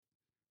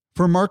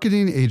For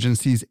marketing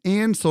agencies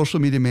and social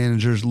media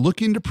managers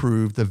looking to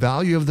prove the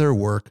value of their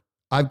work,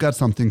 I've got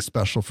something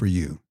special for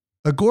you.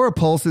 Agora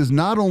Pulse is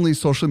not only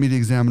Social Media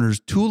Examiner's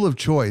tool of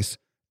choice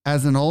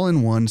as an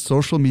all-in-one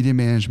social media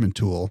management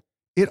tool,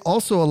 it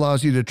also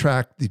allows you to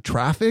track the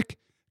traffic,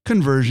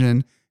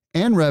 conversion,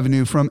 and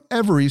revenue from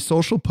every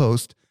social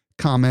post,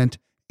 comment,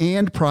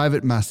 and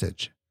private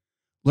message.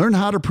 Learn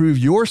how to prove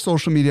your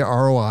social media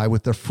ROI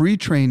with a free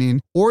training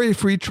or a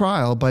free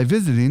trial by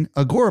visiting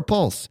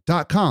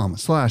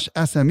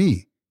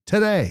agorapulse.com/SME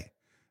today.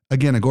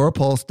 Again,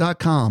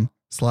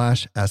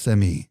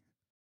 agorapulse.com/SME.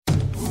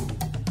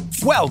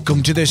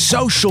 Welcome to the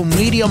Social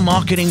Media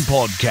Marketing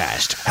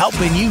Podcast,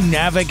 helping you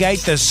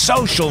navigate the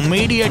social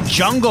media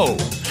jungle.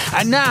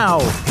 And now,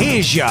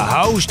 here's your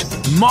host,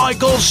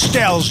 Michael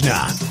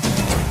Stelzner.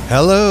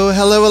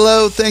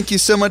 Hello. Thank you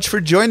so much for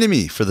joining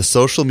me for the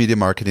Social Media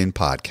Marketing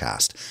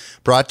Podcast,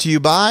 brought to you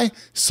by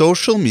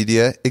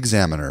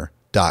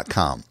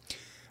socialmediaexaminer.com.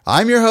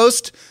 I'm your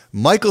host,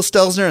 Michael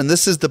Stelzner, and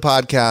this is the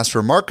podcast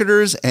for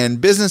marketers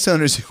and business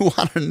owners who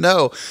want to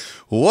know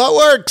what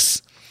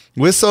works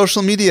with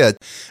social media.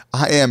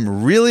 I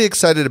am really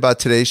excited about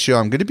today's show.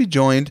 I'm going to be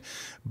joined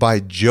by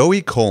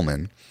Joey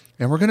Coleman,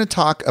 and we're going to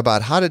talk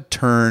about how to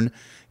turn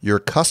your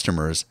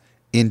customers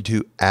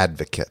into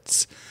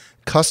advocates.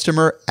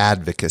 Customer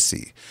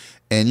advocacy.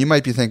 And you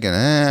might be thinking,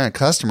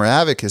 customer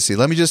advocacy.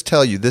 Let me just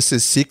tell you, this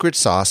is secret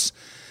sauce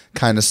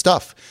kind of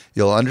stuff.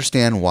 You'll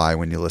understand why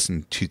when you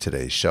listen to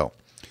today's show.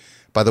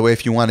 By the way,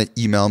 if you want to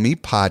email me,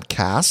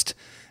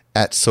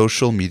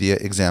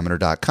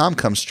 podcast@socialmediaexaminer.com.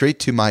 Come straight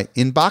to my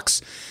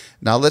inbox.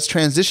 Now let's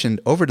transition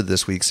over to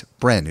this week's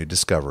brand new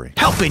discovery.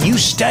 Helping you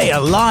stay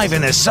alive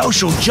in the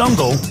social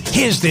jungle,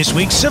 here's this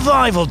week's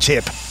survival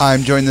tip.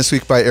 I'm joined this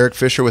week by Eric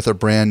Fisher with a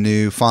brand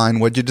new find.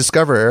 What'd you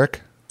discover,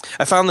 Eric?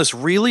 I found this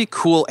really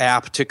cool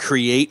app to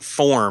create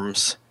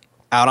forms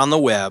out on the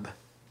web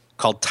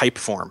called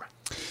Typeform.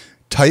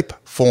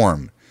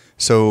 Typeform.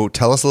 So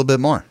tell us a little bit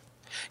more.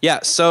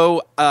 Yeah,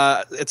 so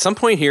at some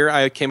point here,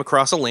 I came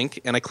across a link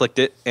and I clicked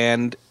it,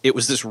 and it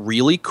was this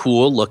really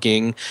cool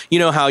looking. You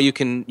know how you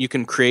can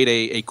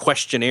create a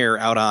questionnaire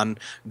out on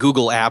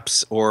Google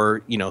Apps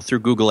or through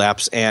Google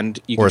Apps,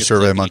 and you can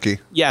SurveyMonkey.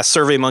 Yeah,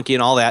 SurveyMonkey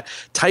and all that.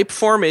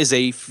 Typeform is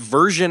a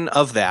version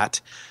of that,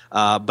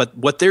 but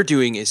what they're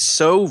doing is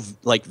so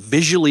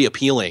visually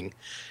appealing.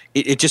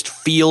 It just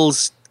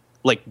feels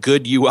like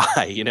good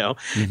UI,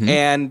 Mm-hmm.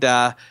 And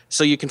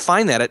so you can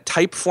find that at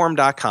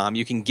typeform.com.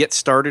 You can get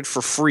started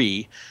for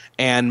free,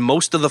 and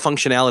most of the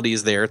functionality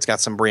is there. It's got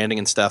some branding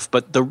and stuff.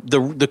 But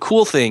the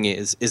cool thing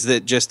is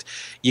that just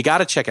you got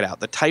to check it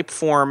out. The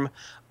Typeform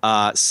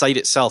site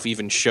itself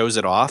even shows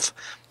it off.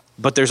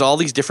 But there's all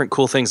these different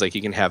cool things, like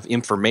you can have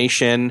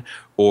information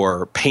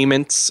or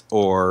payments,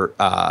 or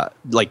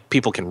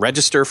people can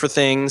register for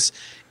things.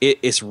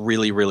 It's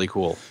really, really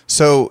cool.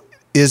 So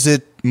is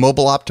it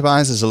mobile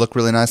optimized? Does it look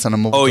really nice on a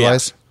mobile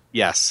device?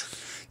 Yes.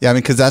 Yeah,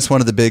 because that's one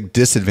of the big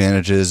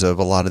disadvantages of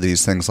a lot of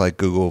these things like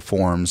Google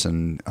Forms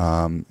and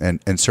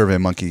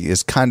SurveyMonkey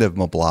is kind of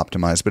mobile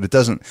optimized, but it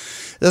doesn't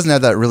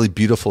have that really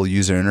beautiful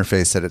user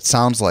interface that it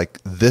sounds like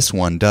this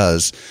one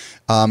does.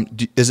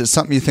 Is it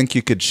something you think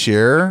you could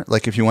share?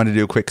 Like if you want to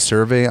do a quick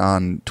survey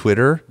on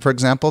Twitter, for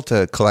example,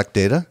 to collect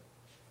data?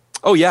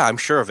 Oh yeah, I'm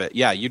sure of it.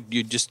 Yeah,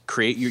 you just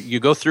create, you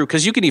go through,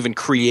 because you can even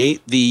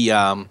create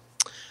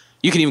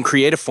you can even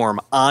create a form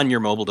on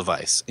your mobile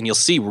device, and you'll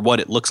see what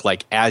it looks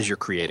like as you're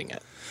creating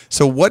it.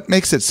 So what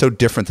makes it so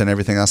different than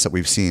everything else that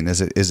we've seen?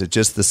 Is it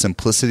just the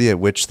simplicity at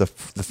which the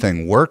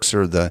thing works,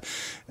 or the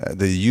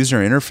user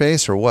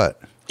interface, or what?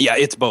 Yeah,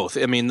 it's both.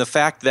 I mean, the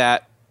fact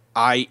that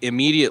I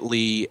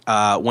immediately,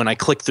 when I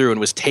clicked through and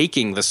was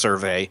taking the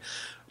survey,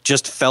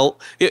 just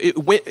felt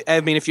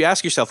if you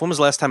ask yourself, when was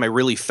the last time I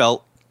really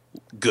felt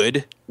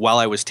good while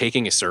I was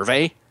taking a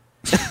survey?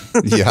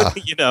 Yeah.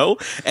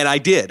 And I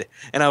did.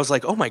 And I was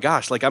like, oh my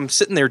gosh, I'm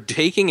sitting there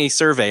taking a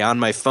survey on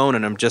my phone,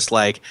 and I'm just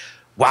like,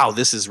 wow,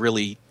 this is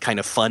really kind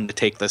of fun to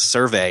take this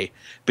survey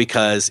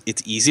because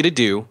it's easy to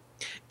do.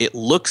 It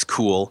looks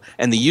cool,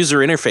 and the user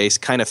interface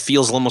kind of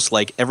feels almost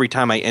like every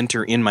time I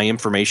enter in my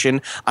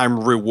information,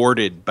 I'm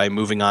rewarded by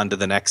moving on to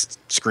the next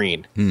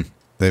screen. They've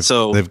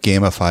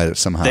gamified it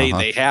somehow.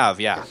 They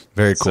have, yeah.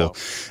 Very cool.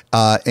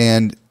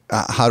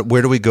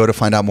 Where do we go to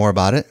find out more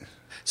about it?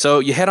 So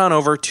you head on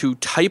over to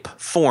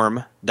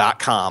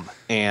typeform.com,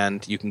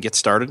 and you can get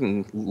started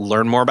and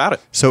learn more about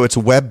it. So it's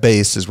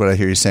web-based is what I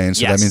hear you saying.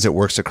 So yes. That means it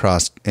works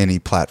across any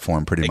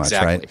platform pretty much,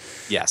 right?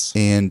 Yes.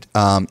 And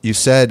you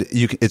said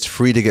it's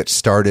free to get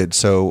started.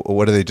 So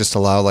what do they just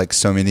allow,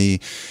 so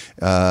many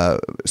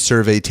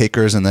survey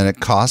takers, and then it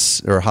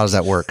costs? Or how does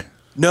that work?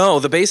 No,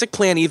 the basic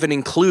plan even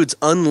includes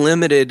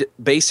unlimited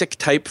basic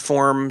type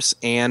forms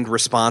and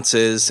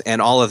responses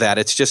and all of that.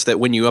 It's just that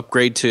when you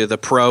upgrade to the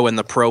Pro and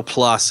the Pro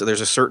Plus,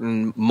 there's a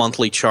certain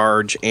monthly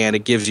charge, and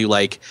it gives you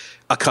like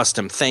a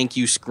custom thank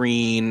you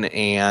screen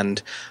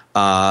and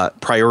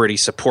priority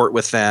support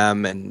with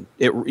them, and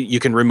you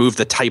can remove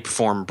the type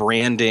form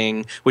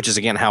branding, which is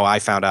again how I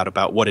found out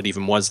about what it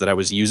even was that I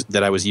was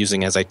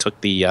using as I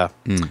took the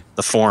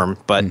form.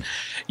 But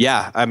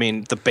yeah, I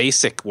mean the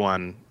basic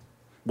one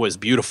was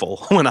beautiful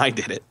when I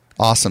did it.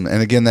 Awesome.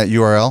 And again, that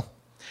URL?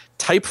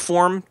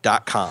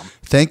 Typeform.com.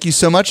 Thank you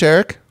so much,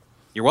 Eric.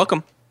 You're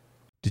welcome.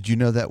 Did you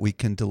know that we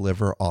can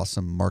deliver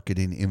awesome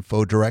marketing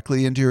info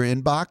directly into your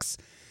inbox?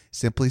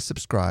 Simply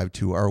subscribe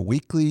to our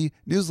weekly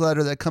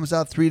newsletter that comes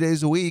out 3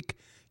 days a week.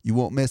 You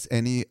won't miss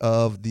any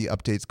of the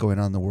updates going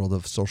on in the world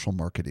of social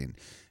marketing.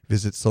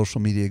 Visit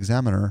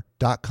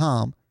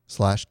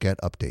socialmediaexaminer.com/get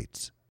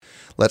updates.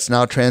 Let's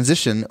now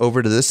transition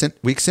over to this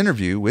week's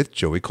interview with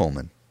Joey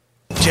Coleman.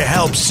 To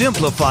help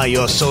simplify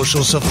your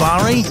social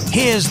safari,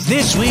 here's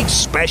this week's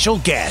special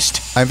guest.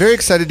 I'm very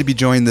excited to be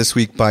joined this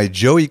week by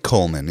Joey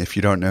Coleman. If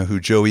you don't know who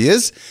Joey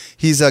is,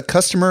 he's a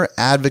customer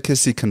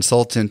advocacy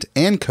consultant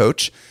and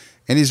coach,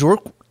 and he's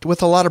worked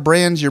with a lot of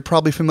brands you're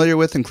probably familiar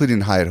with,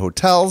 including Hyatt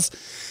Hotels,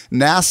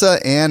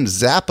 NASA, and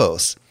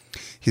Zappos.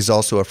 He's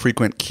also a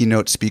frequent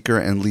keynote speaker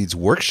and leads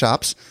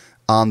workshops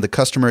on the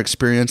customer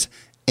experience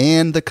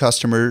and the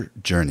customer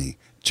journey.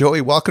 Joey,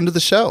 welcome to the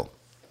show.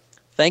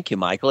 Thank you,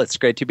 Michael. It's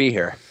great to be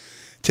here.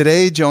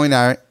 Today, Joey and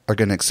I are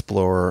going to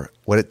explore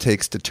what it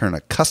takes to turn a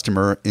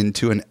customer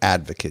into an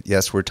advocate.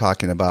 Yes, we're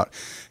talking about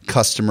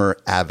customer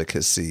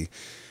advocacy.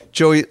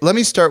 Joey, let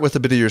me start with a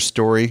bit of your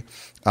story.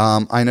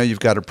 I know you've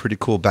got a pretty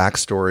cool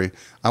backstory.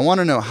 I want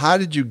to know, how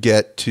did you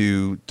get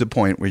to the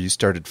point where you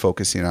started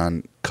focusing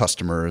on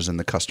customers and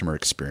the customer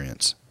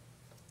experience?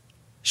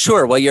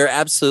 Sure. Well, you're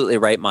absolutely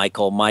right,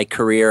 Michael. My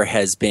career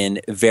has been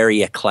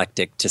very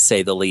eclectic, to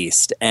say the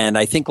least. And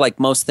I think like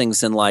most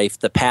things in life,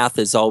 the path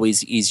is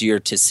always easier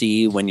to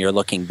see when you're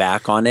looking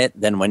back on it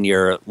than when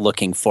you're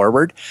looking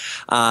forward.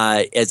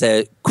 As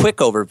a quick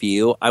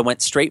overview, I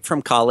went straight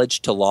from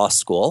college to law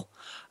school.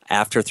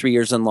 After 3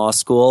 years in law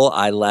school,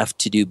 I left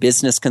to do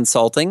business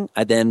consulting.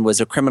 I then was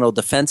a criminal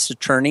defense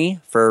attorney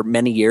for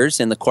many years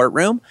in the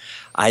courtroom.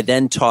 I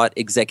then taught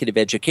executive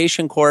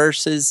education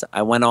courses.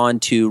 I went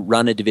on to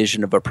run a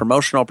division of a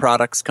promotional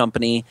products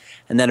company.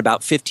 And then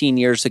about 15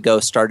 years ago,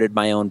 started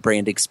my own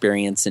brand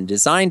experience and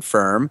design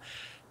firm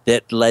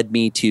that led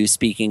me to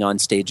speaking on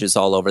stages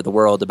all over the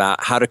world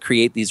about how to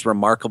create these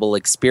remarkable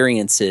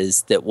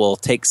experiences that will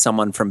take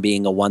someone from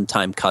being a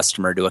one-time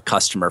customer to a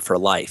customer for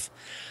life.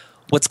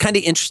 What's kind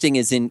of interesting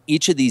is in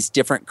each of these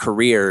different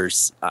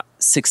careers,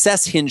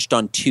 success hinged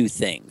on two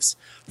things.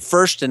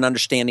 First, an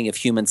understanding of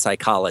human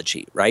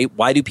psychology, right?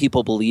 Why do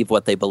people believe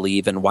what they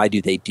believe, and why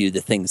do they do the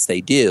things they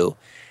do?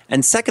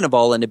 And second of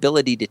all, an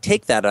ability to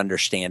take that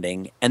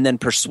understanding and then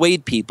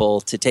persuade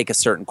people to take a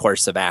certain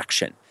course of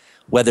action,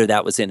 whether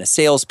that was in a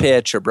sales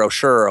pitch, a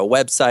brochure, or a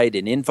website,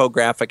 an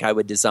infographic I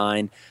would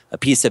design, a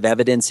piece of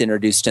evidence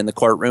introduced in the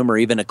courtroom, or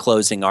even a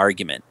closing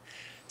argument.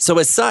 So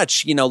as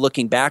such,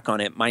 looking back on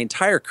it, my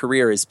entire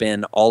career has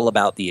been all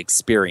about the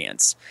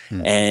experience.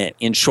 And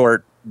in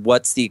short,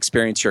 what's the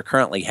experience you're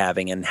currently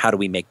having, and how do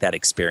we make that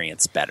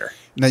experience better?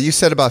 Now, you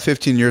said about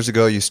 15 years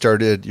ago you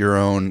started your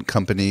own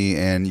company,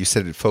 and you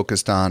said it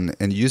focused on,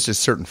 and you used a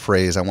certain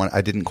phrase.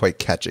 I didn't quite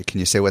catch it. Can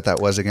you say what that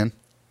was again?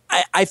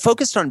 I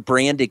focused on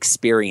brand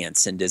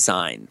experience and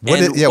design.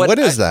 What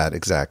is that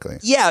exactly?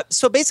 Yeah,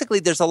 so basically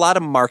there's a lot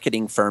of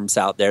marketing firms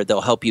out there that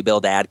will help you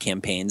build ad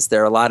campaigns.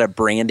 There are a lot of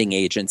branding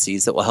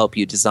agencies that will help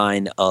you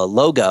design a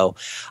logo.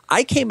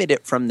 I came at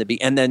it from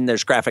and then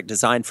there's graphic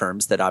design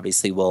firms that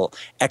obviously will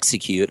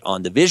execute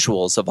on the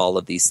visuals of all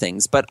of these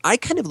things. But I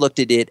kind of looked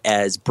at it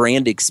as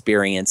brand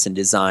experience and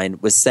design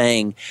was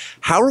saying,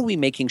 how are we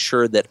making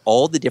sure that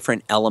all the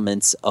different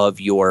elements of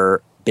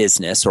your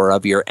business or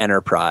of your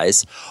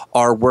enterprise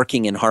are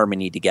working in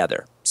harmony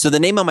together? So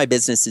the name of my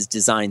business is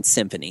Design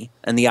Symphony,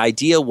 and the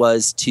idea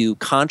was to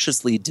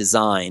consciously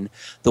design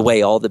the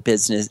way all the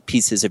business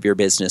pieces of your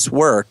business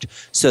worked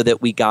so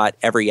that we got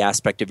every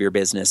aspect of your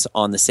business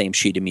on the same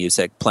sheet of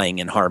music playing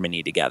in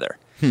harmony together.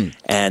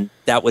 And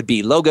that would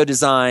be logo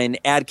design,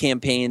 ad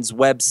campaigns,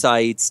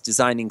 websites,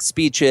 designing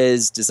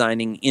speeches,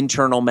 designing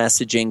internal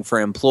messaging for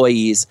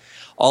employees,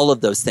 all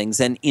of those things.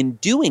 And in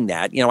doing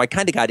that, I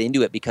kind of got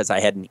into it because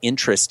I had an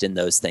interest in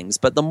those things.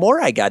 But the more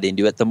I got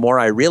into it, the more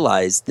I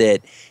realized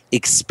that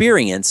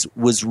experience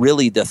was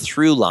really the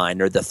through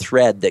line or the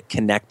thread that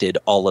connected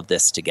all of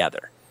this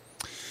together.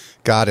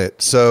 Got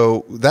it.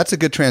 So that's a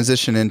good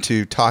transition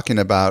into talking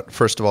about,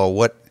 first of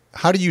all,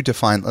 how do you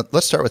define,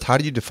 let's start with how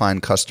do you define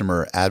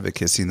customer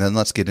advocacy, and then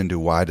let's get into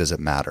why does it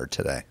matter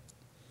today?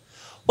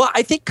 Well,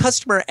 I think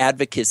customer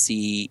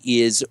advocacy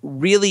is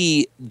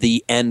really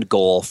the end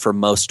goal for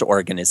most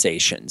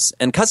organizations.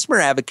 And customer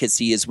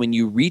advocacy is when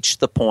you reach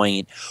the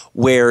point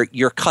where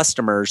your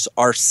customers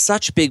are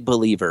such big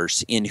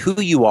believers in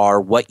who you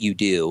are, what you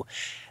do,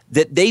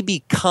 that they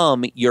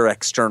become your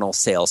external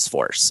sales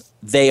force.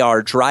 They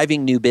are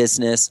driving new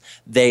business.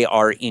 They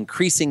are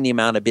increasing the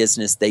amount of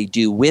business they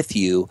do with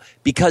you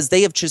because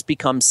they have just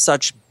become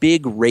such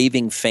big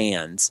raving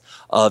fans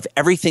of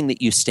everything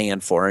that you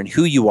stand for and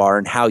who you are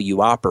and how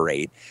you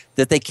operate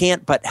that they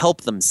can't but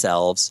help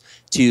themselves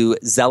to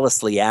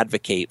zealously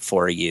advocate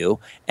for you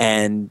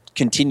and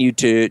continue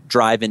to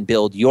drive and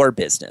build your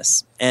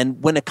business.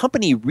 And when a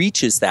company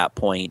reaches that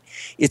point,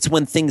 it's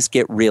when things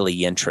get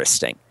really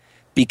interesting.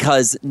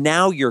 Because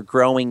now you're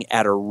growing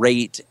at a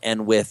rate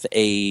and with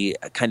a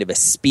kind of a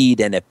speed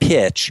and a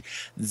pitch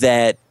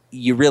that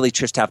you really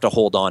just have to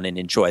hold on and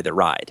enjoy the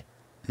ride.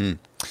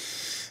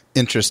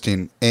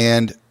 Interesting.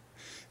 And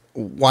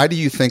why do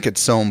you think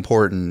it's so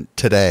important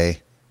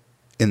today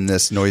in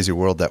this noisy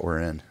world that we're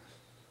in?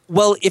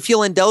 Well, if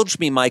you'll indulge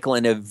me, Michael,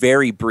 in a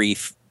very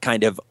brief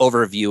kind of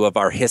overview of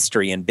our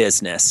history in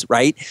business,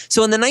 right?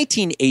 So in the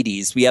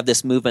 1980s, we have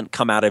this movement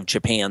come out of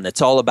Japan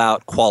that's all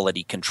about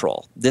quality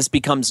control. This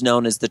becomes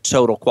known as the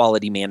total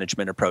quality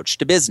management approach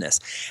to business.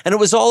 And it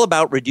was all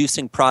about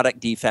reducing product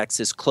defects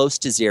as close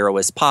to zero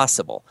as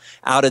possible.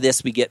 Out of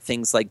this, we get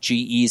things like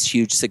GE's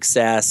huge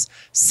success,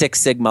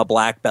 Six Sigma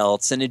black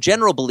belts, and a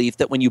general belief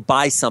that when you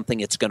buy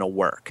something, it's going to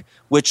work,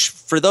 which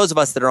for those of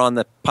us that are on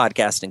the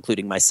podcast,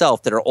 including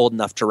myself, that are old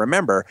enough to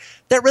remember,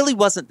 that really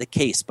wasn't the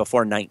case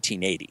before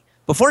 1980.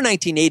 Before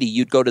 1980,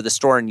 you'd go to the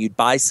store and you'd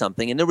buy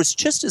something, and there was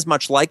just as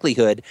much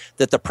likelihood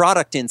that the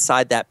product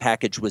inside that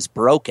package was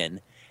broken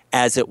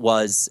as it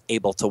was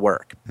able to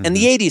work. Mm-hmm. And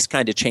the 80s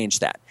kind of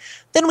changed that.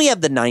 Then we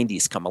have the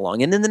 90s come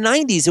along, and in the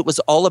 90s, it was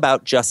all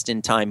about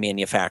just-in-time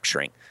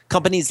manufacturing.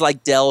 Companies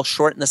like Dell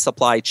shorten the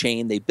supply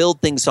chain, they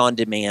build things on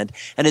demand,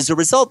 and as a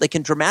result, they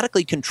can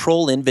dramatically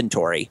control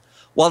inventory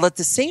while at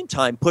the same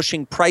time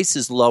pushing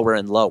prices lower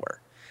and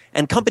lower.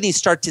 And companies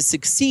start to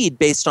succeed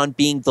based on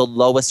being the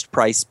lowest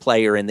price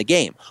player in the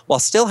game. While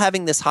still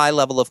having this high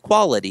level of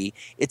quality,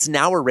 it's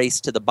now a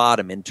race to the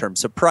bottom in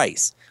terms of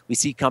price. We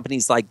see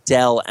companies like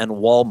Dell and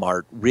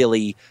Walmart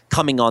really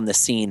coming on the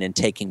scene and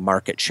taking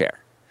market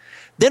share.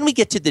 Then we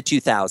get to the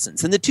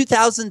 2000s, and the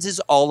 2000s is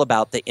all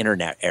about the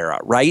internet era,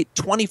 right?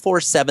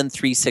 24/7,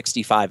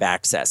 365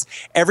 access.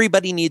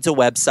 Everybody needs a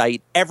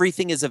website.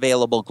 Everything is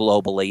available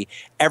globally.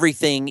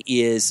 Everything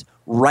is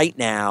right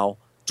now,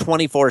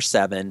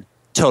 24/7,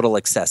 total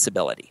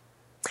accessibility.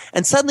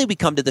 And suddenly we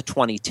come to the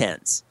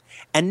 2010s.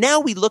 And now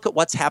we look at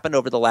what's happened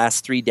over the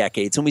last 3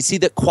 decades, and we see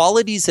that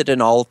quality is at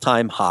an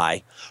all-time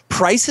high.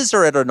 Prices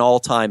are at an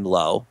all-time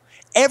low.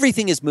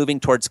 Everything is moving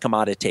towards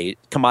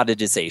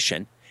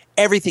commoditization.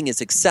 Everything is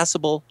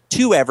accessible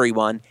to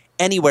everyone,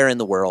 anywhere in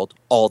the world,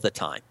 all the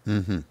time.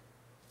 Mm-hmm.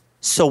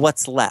 So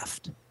what's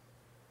left?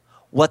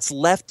 What's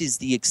left is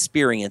the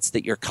experience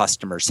that your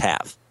customers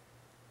have.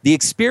 The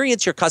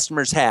experience your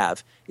customers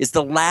have is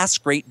the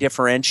last great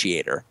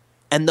differentiator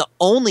and the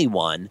only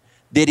one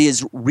that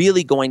is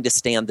really going to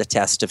stand the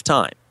test of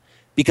time.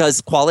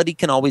 Because quality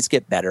can always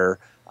get better.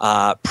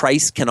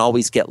 Price can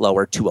always get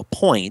lower to a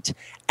point.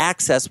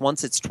 Access,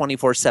 once it's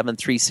 24/7,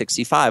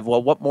 365,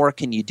 well, what more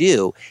can you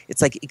do?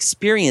 It's like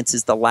experience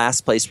is the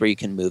last place where you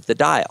can move the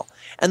dial.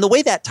 And the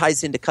way that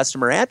ties into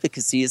customer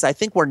advocacy is I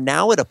think we're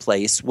now at a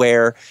place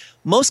where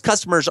most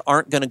customers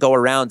aren't going to go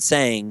around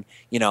saying,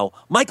 you know,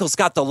 Michael's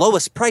got the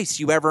lowest price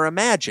you ever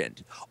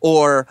imagined,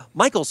 or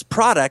Michael's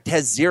product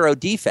has 0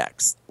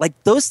 defects. Like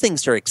those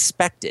things are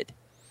expected.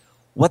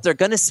 What they're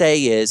going to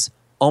say is,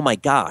 oh my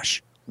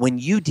gosh, when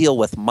you deal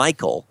with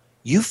Michael,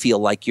 you feel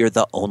like you're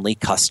the only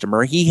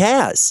customer he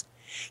has.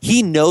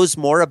 He knows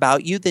more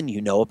about you than you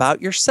know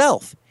about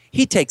yourself.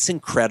 He takes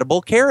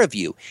incredible care of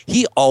you.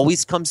 He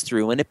always comes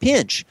through in a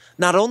pinch.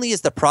 Not only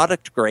is the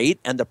product great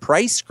and the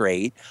price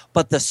great,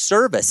 but the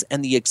service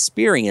and the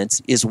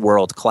experience is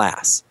world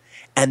class.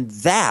 And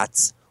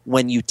that's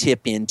when you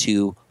tip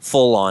into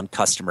full-on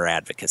customer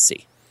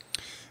advocacy.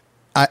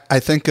 I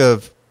think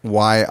of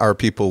why are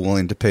people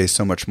willing to pay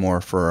so much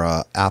more for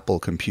an Apple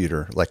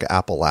computer, like an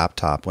Apple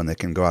laptop, when they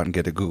can go out and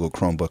get a Google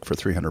Chromebook for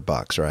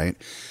 $300, right?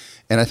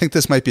 And I think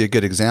this might be a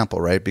good example,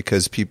 right?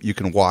 Because you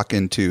can walk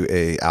into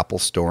a Apple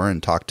store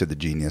and talk to the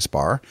Genius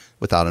Bar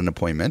without an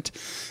appointment.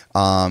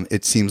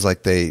 It seems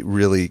like they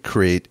really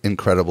create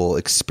incredible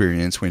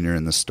experience when you're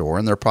in the store,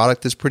 and their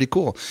product is pretty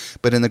cool.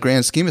 But in the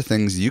grand scheme of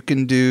things, you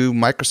can do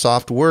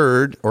Microsoft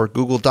Word or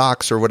Google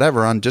Docs or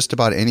whatever on just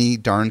about any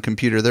darn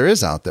computer there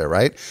is out there,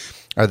 right?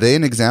 Are they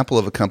an example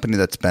of a company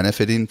that's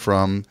benefiting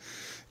from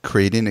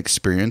creating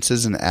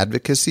experiences and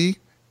advocacy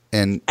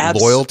and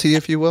loyalty,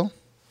 if you will?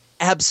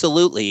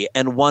 Absolutely.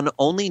 And one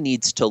only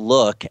needs to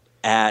look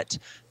at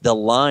the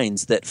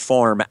lines that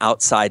form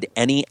outside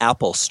any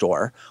Apple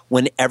store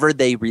whenever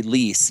they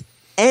release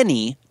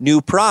any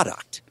new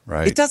product.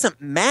 Right. It doesn't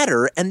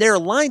matter. And there are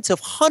lines of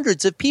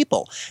hundreds of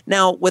people.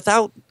 Now,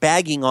 without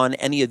bagging on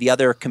any of the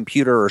other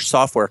computer or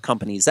software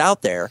companies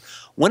out there,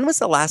 when was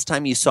the last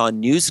time you saw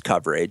news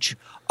coverage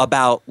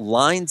about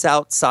lines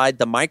outside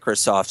the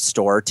Microsoft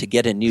store to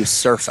get a new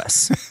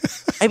Surface?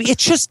 I mean, it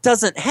just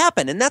doesn't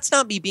happen. And that's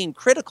not me being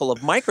critical of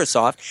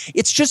Microsoft.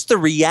 It's just the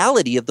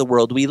reality of the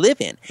world we live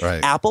in.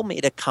 Right. Apple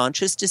made a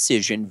conscious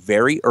decision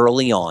very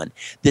early on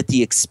that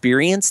the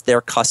experience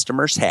their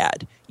customers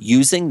had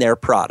using their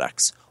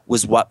products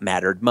was what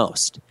mattered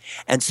most.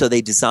 And so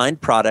they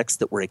designed products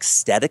that were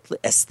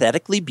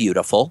aesthetically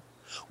beautiful,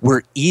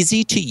 were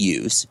easy to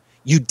use.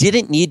 You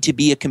didn't need to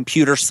be a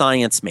computer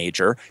science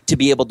major to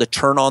be able to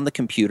turn on the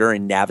computer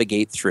and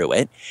navigate through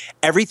it.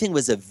 Everything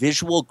was a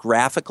visual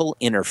graphical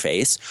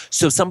interface.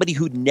 So somebody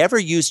who'd never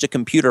used a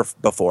computer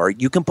before,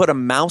 you can put a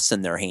mouse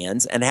in their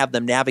hands and have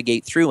them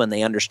navigate through and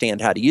they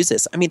understand how to use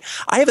this. I mean,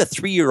 I have a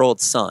 3-year-old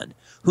son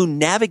who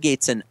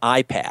navigates an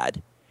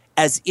iPad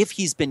as if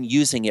he's been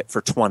using it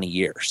for 20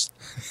 years.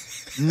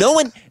 No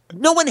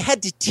one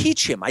had to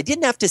teach him. I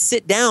didn't have to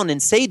sit down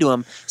and say to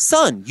him,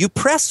 son, you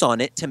press on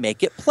it to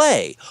make it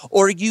play.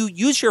 Or you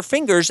use your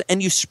fingers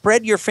and you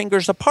spread your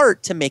fingers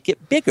apart to make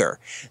it bigger.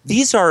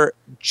 These are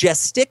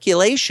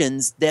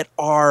gesticulations that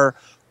are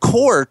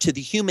core to the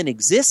human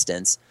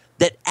existence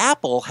that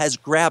Apple has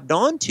grabbed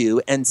onto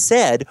and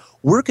said,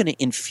 we're going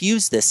to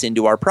infuse this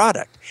into our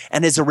product.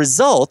 And as a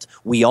result,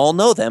 we all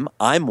know them.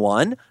 I'm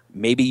one.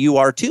 Maybe you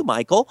are too,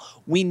 Michael.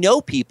 We know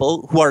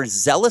people who are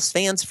zealous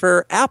fans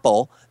for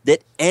Apple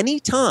that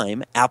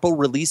anytime Apple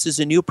releases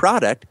a new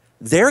product,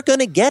 they're going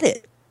to get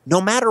it,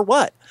 no matter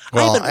what.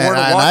 Well,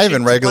 I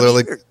even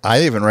regularly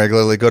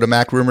go to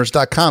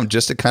macrumors.com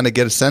just to kind of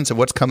get a sense of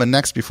what's coming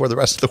next before the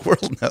rest of the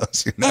world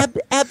knows. You know?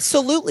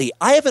 Absolutely.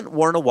 I haven't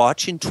worn a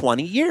watch in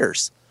 20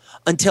 years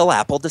until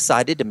Apple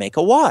decided to make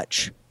a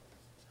watch.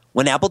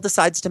 When Apple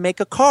decides to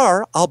make a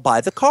car, I'll buy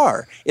the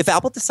car. If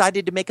Apple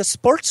decided to make a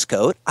sports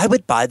coat, I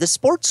would buy the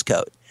sports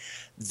coat.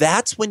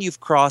 That's when you've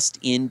crossed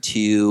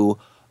into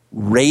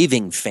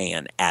raving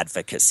fan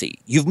advocacy.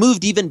 You've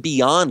moved even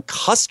beyond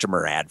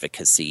customer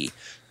advocacy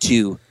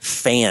to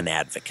fan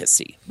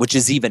advocacy, which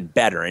is even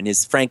better and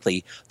is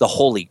frankly the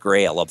holy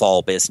grail of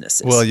all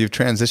businesses. Well, you've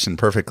transitioned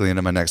perfectly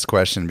into my next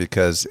question,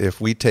 because if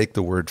we take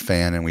the word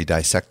fan and we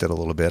dissect it a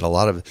little bit, a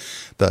lot of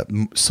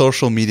the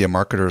social media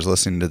marketers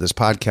listening to this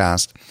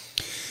podcast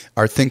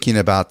are thinking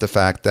about the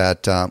fact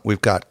that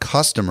we've got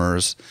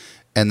customers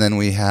and then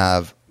we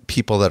have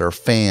people that are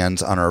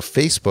fans on our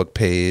Facebook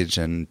page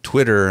and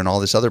Twitter and all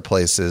these other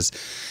places,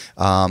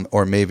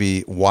 or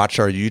maybe watch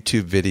our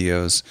YouTube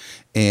videos.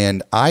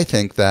 And I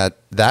think that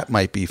that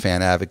might be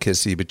fan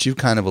advocacy, but you've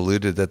kind of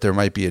alluded that there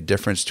might be a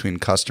difference between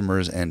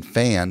customers and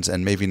fans,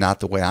 and maybe not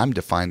the way I'm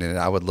defining it.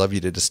 I would love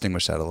you to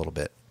distinguish that a little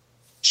bit.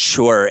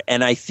 Sure.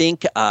 And I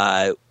think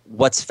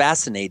what's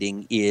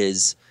fascinating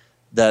is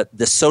the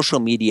social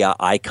media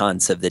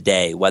icons of the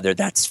day, whether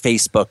that's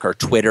Facebook or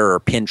Twitter or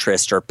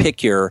Pinterest or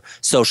pick your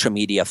social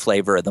media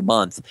flavor of the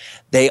month,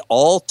 they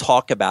all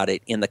talk about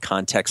it in the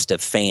context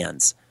of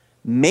fans,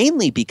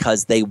 mainly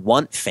because they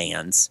want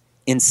fans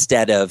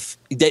instead of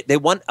they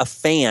want a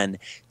fan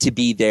to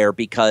be there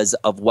because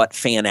of what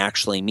fan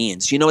actually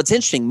means. You know, it's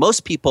interesting.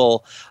 Most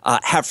people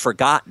have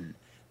forgotten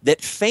that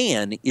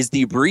fan is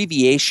the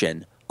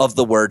abbreviation of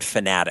the word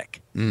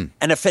fanatic. And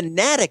a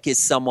fanatic is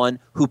someone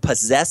who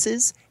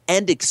possesses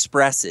and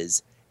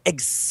expresses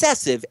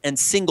excessive and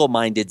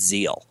single-minded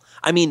zeal.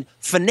 I mean,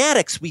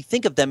 fanatics, we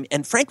think of them,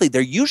 and frankly,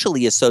 they're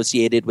usually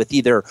associated with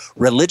either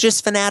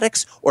religious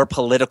fanatics or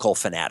political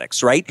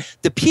fanatics, right?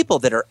 The people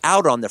that are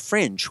out on the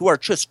fringe who are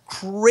just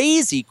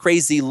crazy,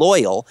 crazy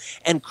loyal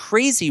and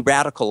crazy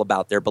radical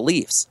about their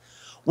beliefs.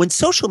 When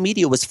social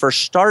media was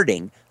first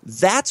starting,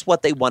 that's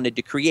what they wanted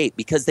to create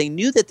because they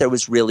knew that there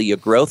was really a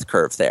growth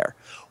curve there.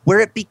 Where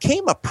it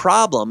became a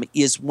problem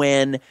is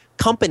when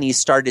companies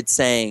started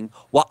saying,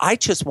 well, I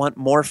just want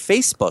more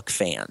Facebook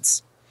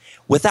fans,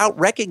 without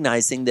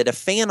recognizing that a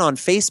fan on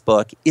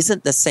Facebook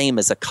isn't the same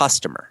as a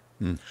customer.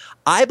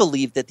 I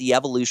believe that the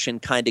evolution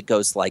kind of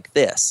goes like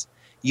this.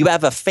 You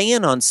have a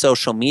fan on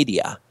social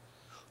media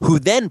who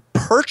then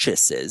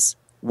purchases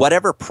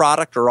whatever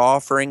product or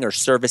offering or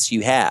service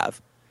you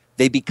have.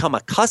 They become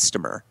a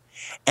customer.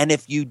 And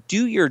if you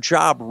do your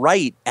job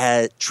right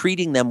at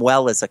treating them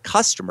well as a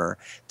customer,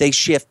 they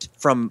shift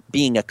from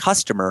being a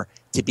customer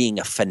to being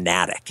a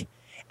fanatic.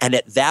 And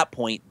at that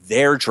point,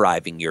 they're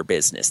driving your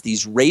business.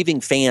 These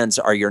raving fans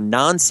are your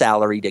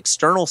non-salaried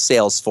external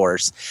sales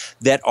force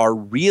that are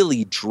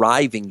really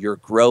driving your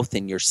growth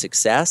and your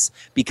success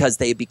because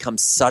they become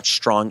such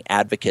strong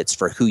advocates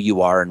for who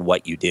you are and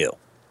what you do.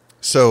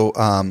 So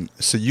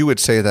you would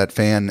say that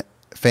fan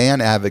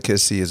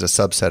advocacy is a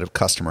subset of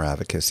customer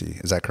advocacy.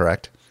 Is that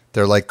correct?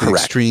 They're like the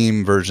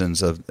extreme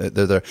versions of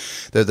they're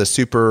the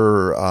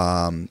super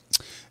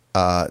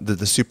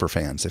the super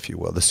fans, if you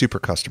will, the super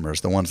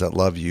customers, the ones that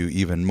love you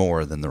even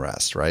more than the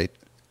rest, right?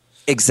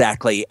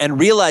 Exactly. And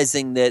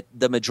realizing that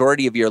the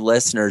majority of your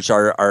listeners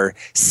are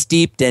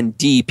steeped and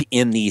deep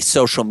in the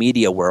social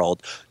media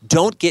world,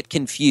 don't get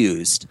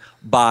confused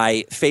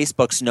by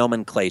Facebook's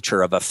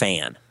nomenclature of a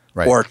fan.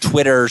 Right. Or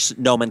Twitter's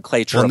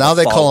nomenclature. Well, of now a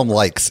they follower. call them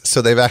likes,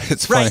 so they've.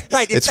 It's funny.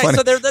 Right. It's funny.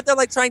 So they're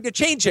like trying to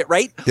change it,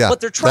 right? Yeah. What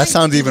they're trying that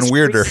sounds to do even is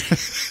weirder.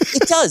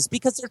 It does,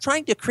 because they're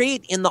trying to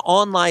create in the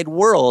online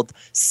world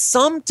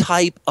some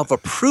type of a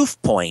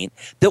proof point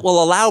that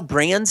will allow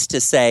brands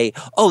to say,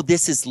 "Oh,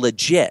 this is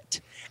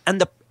legit." And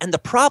the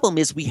problem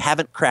is we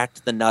haven't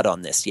cracked the nut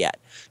on this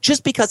yet.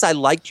 Just because I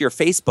liked your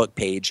Facebook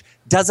page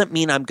doesn't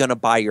mean I'm going to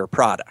buy your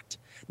product.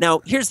 Now,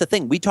 here's the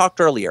thing. We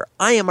talked earlier.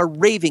 I am a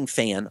raving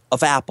fan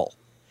of Apple.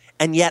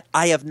 And yet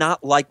I have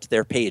not liked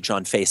their page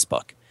on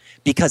Facebook,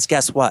 because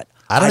guess what?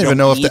 I don't even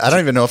know if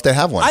they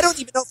have one. I don't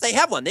even know if they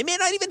have one. They may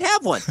not even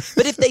have one.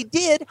 But if they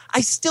did,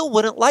 I still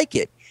wouldn't like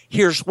it.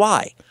 Here's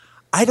why.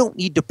 I don't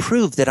need to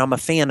prove that I'm a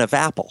fan of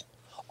Apple.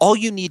 All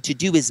you need to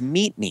do is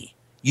meet me.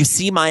 You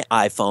see my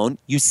iPhone,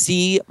 you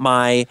see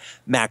my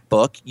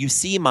MacBook, you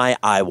see my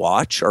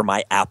iWatch or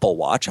my Apple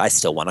Watch. I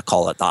still want to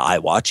call it the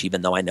iWatch,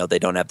 even though I know they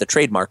don't have the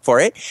trademark for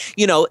it.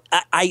 You know,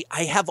 I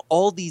have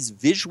all these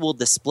visual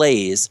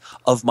displays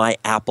of my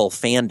Apple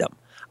fandom.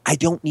 I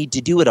don't need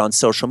to do it on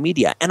social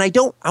media. And I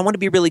want to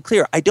be really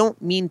clear. I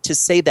don't mean to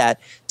say that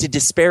to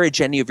disparage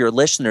any of your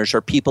listeners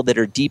or people that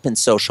are deep in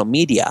social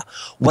media.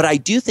 What I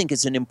do think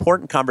is an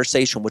important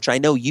conversation, which I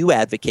know you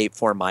advocate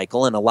for,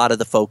 Michael, and a lot of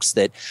the folks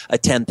that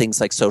attend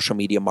things like Social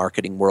Media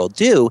Marketing World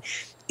do,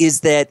 is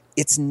that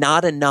it's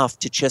not enough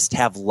to just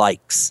have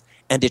likes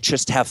and to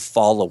just have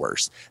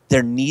followers.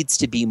 There needs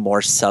to be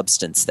more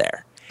substance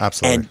there.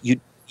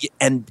 Absolutely.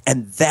 And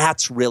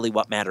that's really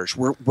what matters.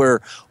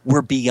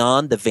 We're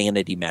beyond the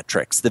vanity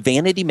metrics. The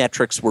vanity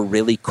metrics were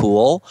really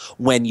cool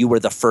when you were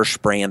the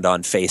first brand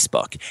on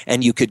Facebook,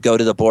 and you could go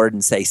to the board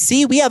and say,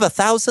 "See, we have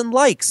 1,000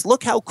 likes.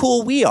 Look how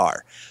cool we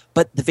are."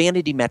 But the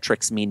vanity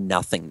metrics mean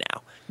nothing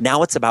now.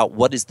 Now it's about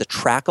what is the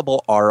trackable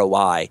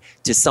ROI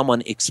to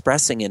someone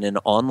expressing in an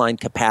online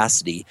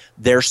capacity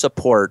their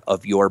support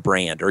of your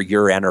brand or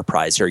your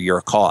enterprise or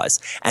your cause.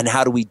 And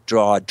how do we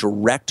draw a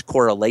direct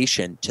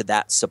correlation to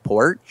that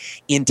support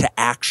into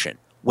action,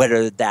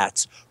 whether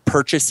that's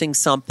purchasing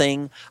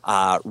something,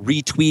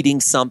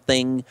 retweeting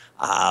something,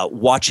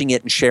 watching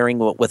it and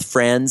sharing it with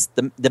friends.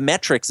 The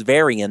metrics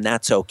vary, and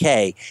that's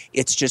okay.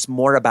 It's just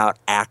more about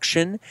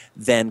action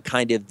than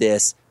kind of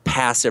this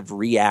passive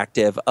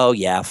reactive, oh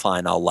yeah,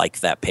 fine, I'll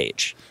like that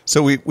page.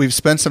 So we've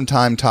spent some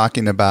time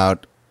talking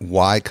about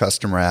why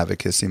customer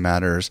advocacy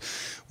matters,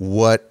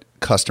 what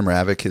customer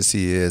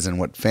advocacy is, and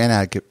what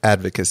fan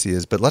advocacy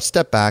is. But let's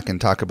step back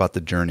and talk about the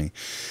journey,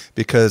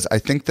 because I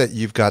think that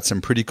you figured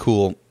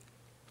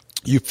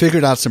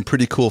out some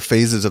pretty cool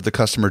phases of the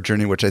customer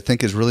journey, which I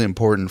think is really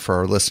important for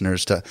our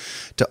listeners to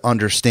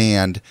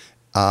understand.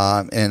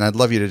 And I'd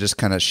love you to just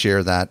kind of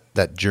share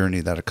that journey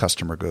that a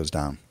customer goes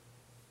down.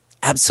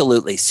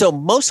 Absolutely. So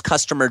most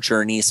customer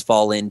journeys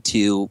fall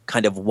into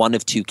kind of one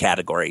of two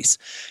categories.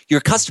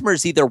 Your customer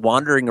is either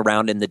wandering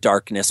around in the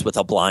darkness with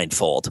a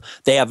blindfold.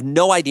 They have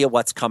no idea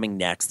what's coming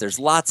next. There's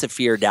lots of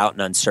fear, doubt,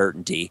 and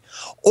uncertainty.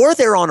 Or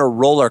they're on a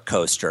roller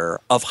coaster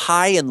of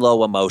high and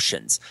low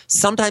emotions.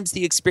 Sometimes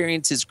the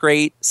experience is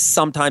great.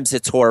 Sometimes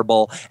it's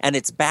horrible. And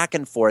it's back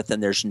and forth,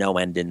 and there's no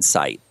end in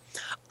sight.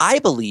 I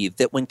believe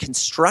that when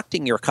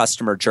constructing your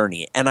customer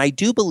journey, and I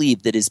do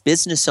believe that as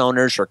business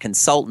owners or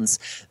consultants,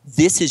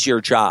 this is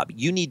your job.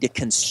 You need to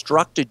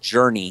construct a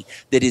journey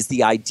that is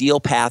the ideal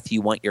path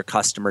you want your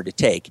customer to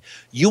take.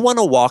 You want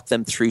to walk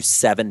them through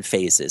 7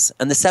 phases.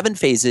 And the 7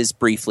 phases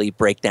briefly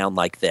break down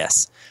like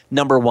this.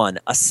 Number 1,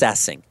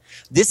 assessing.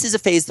 This is a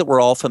phase that we're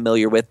all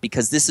familiar with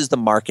because this is the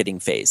marketing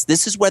phase.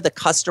 This is where the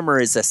customer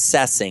is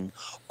assessing,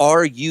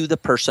 are you the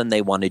person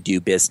they want to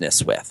do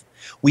business with?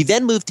 We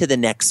then move to the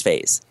next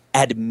phase.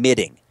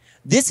 Admitting.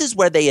 This is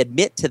where they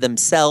admit to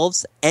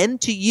themselves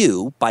and to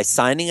you by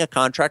signing a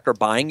contract or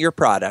buying your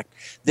product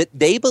that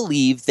they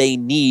believe they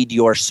need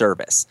your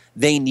service.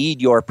 They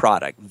need your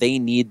product. They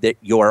need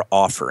your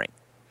offering.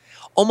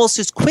 Almost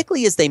as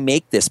quickly as they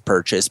make this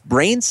purchase,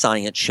 brain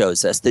science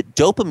shows us that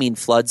dopamine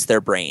floods their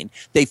brain.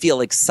 They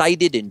feel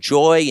excited and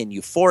joy and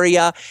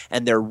euphoria,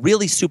 and they're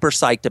really super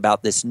psyched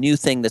about this new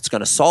thing that's going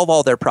to solve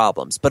all their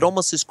problems. But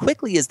almost as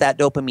quickly as that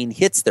dopamine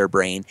hits their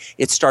brain,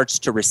 it starts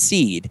to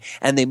recede,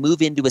 and they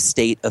move into a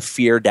state of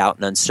fear, doubt,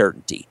 and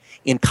uncertainty.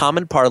 In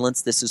common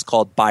parlance, this is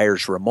called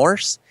buyer's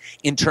remorse.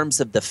 In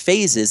terms of the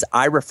phases,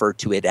 I refer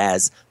to it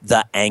as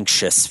the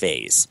anxious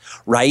phase,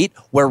 right?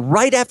 Where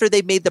right after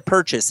they've made the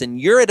purchase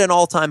and you're at an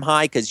all-time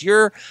high because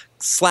you're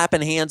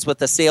slapping hands with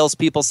the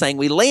salespeople saying,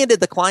 we landed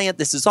the client,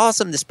 this is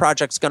awesome, this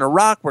project's going to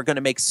rock, we're going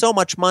to make so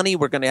much money,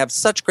 we're going to have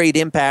such great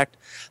impact.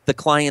 The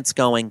client's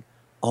going,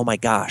 oh my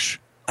gosh,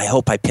 I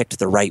hope I picked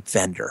the right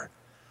vendor.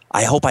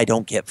 I hope I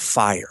don't get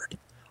fired.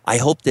 I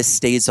hope this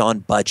stays on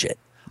budget.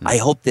 I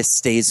hope this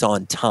stays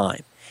on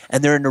time.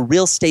 And they're in a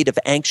real state of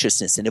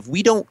anxiousness. And if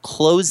we don't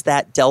close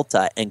that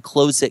delta and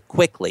close it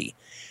quickly,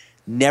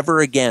 Never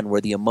again will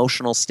the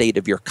emotional state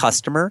of your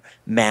customer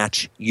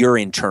match your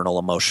internal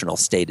emotional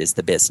state as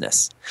the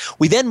business.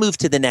 We then move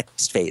to the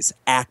next phase,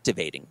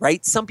 activating,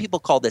 right? Some people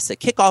call this a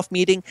kickoff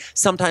meeting.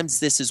 Sometimes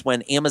this is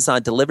when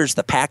Amazon delivers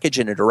the package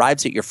and it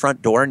arrives at your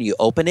front door and you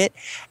open it.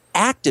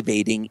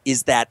 Activating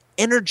is that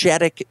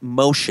energetic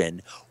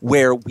motion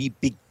where we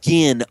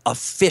begin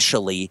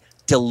officially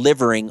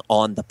delivering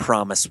on the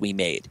promise we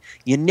made.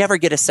 You never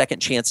get a second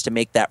chance to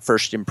make that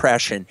first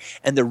impression.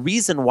 And the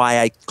reason why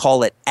I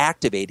call it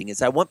activating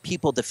is I want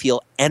people to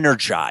feel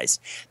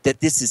energized, that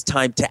this is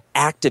time to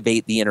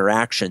activate the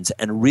interactions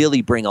and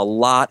really bring a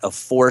lot of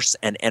force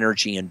and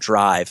energy and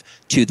drive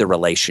to the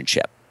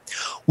relationship.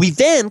 We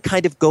then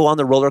kind of go on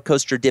the roller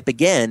coaster dip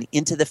again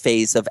into the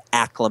phase of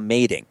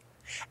acclimating.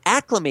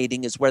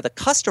 Acclimating is where the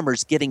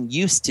customer's getting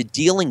used to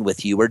dealing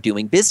with you or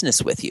doing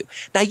business with you.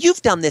 Now,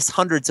 you've done this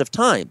hundreds of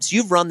times.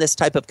 You've run this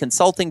type of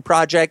consulting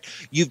project.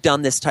 You've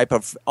done this type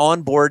of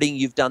onboarding.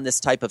 You've done this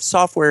type of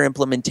software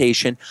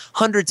implementation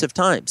hundreds of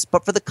times.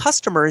 But for the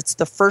customer, it's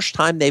the first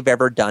time they've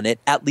ever done it,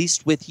 at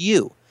least with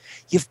you.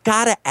 You've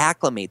got to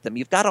acclimate them.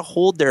 You've got to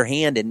hold their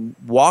hand and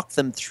walk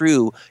them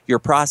through your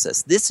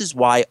process. This is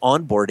why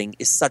onboarding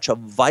is such a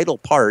vital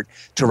part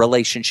to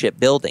relationship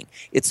building.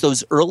 It's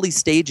those early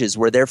stages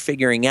where they're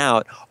figuring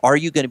out, are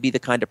you going to be the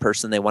kind of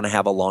person they want to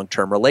have a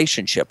long-term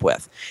relationship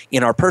with?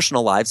 In our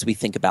personal lives, we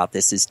think about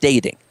this as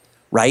dating,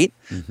 right?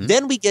 Mm-hmm.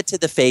 Then we get to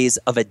the phase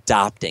of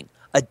adopting.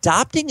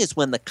 Adopting is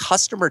when the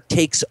customer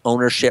takes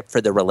ownership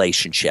for the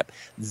relationship.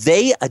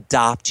 They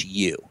adopt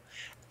you.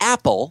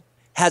 Apple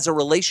has a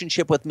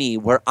relationship with me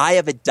where I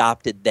have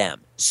adopted them.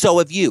 So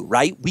have you,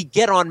 right? We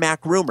get on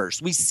Mac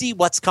Rumors. We see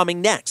what's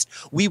coming next.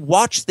 We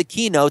watch the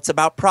keynotes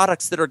about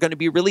products that are going to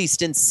be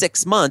released in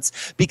 6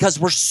 months because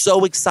we're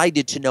so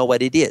excited to know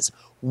what it is.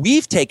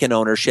 We've taken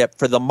ownership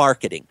for the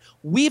marketing.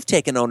 We've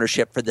taken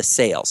ownership for the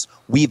sales.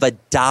 We've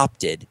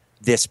adopted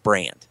this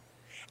brand.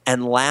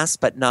 And last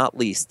but not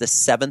least, the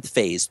 7th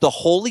phase, the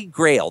holy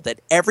grail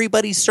that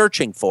everybody's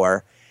searching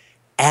for,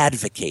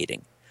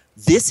 advocating.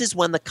 This is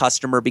when the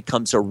customer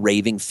becomes a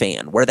raving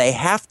fan, where they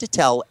have to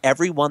tell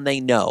everyone they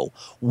know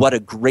what a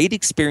great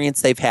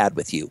experience they've had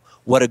with you,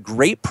 what a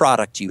great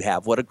product you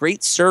have, what a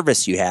great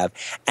service you have,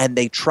 and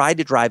they try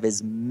to drive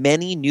as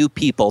many new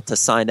people to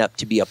sign up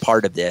to be a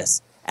part of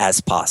this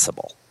as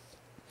possible.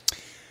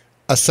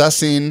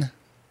 Assessing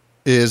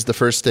is the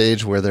first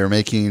stage where they're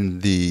making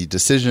the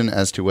decision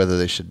as to whether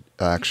they should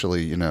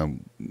actually,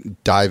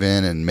 dive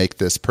in and make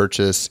this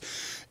purchase.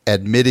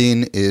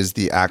 Admitting is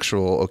the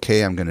actual,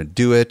 okay, I'm going to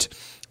do it.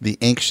 The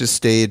anxious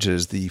stage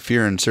is the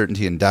fear,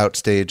 uncertainty, and doubt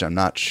stage. I'm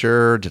not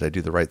sure. Did I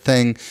do the right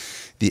thing?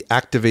 The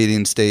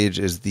activating stage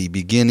is the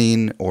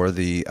beginning or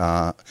the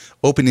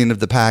opening of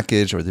the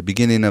package or the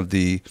beginning of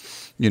the,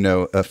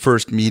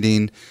 first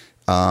meeting.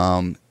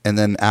 And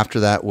then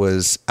after that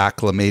was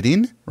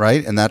acclimating,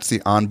 right? And that's the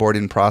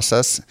onboarding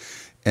process.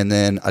 And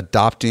then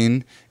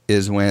adopting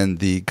is when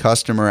the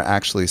customer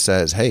actually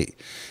says, hey,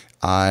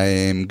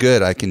 I'm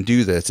good. I can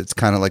do this. It's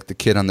kind of like the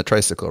kid on the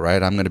tricycle,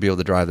 right? I'm going to be able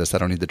to drive this. I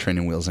don't need the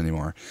training wheels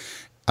anymore.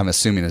 I'm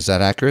assuming. Is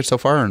that accurate so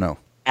far or no?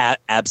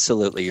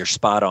 Absolutely. You're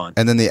spot on.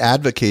 And then the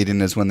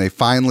advocating is when they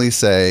finally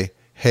say,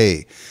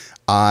 hey,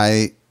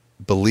 I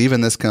believe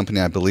in this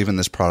company. I believe in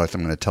this product.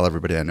 I'm going to tell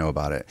everybody I know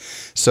about it.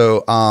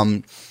 So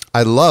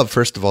I love,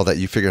 first of all, that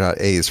you figured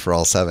out A's for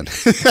all 7.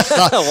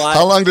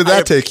 How long did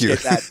that take you?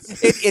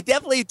 It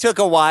definitely took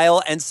a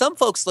while. And some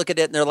folks look at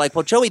it and they're like,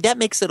 well, Joey, that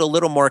makes it a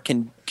little more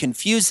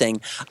confusing.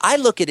 I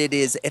look at it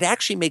as it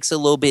actually makes it a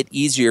little bit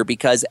easier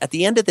because at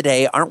the end of the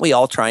day, aren't we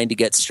all trying to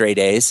get straight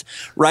A's,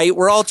 right?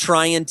 We're all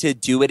trying to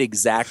do it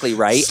exactly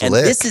right. Slick.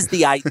 And this is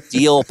the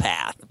ideal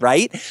path,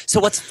 right? So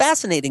what's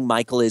fascinating,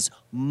 Michael, is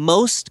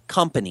most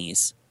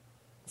companies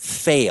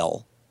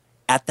fail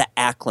at the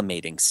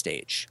acclimating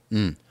stage.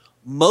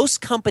 Most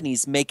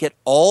companies make it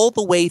all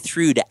the way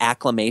through to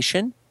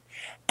acclimation,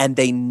 and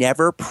they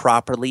never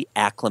properly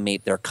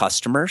acclimate their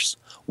customers,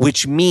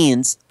 which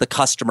means the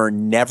customer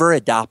never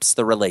adopts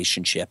the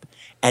relationship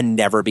and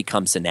never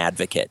becomes an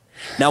advocate.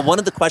 Now, one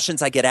of the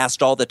questions I get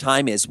asked all the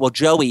time is, well,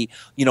 Joey,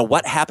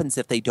 what happens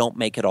if they don't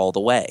make it all the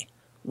way?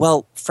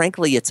 Well,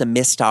 frankly, it's a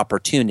missed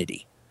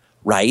opportunity,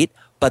 right?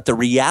 But the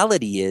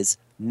reality is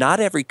not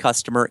every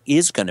customer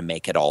is going to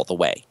make it all the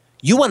way.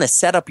 You want to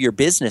set up your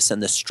business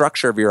and the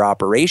structure of your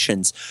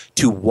operations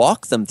to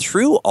walk them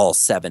through all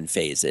 7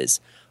 phases.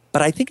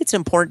 But I think it's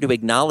important to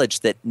acknowledge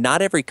that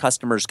not every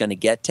customer is going to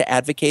get to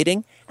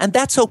advocating, and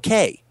that's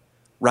okay,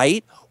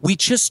 right? We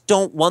just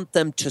don't want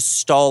them to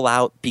stall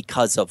out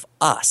because of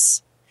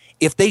us.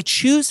 If they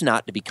choose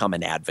not to become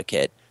an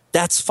advocate,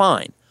 that's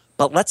fine.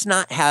 But let's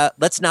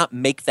not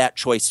make that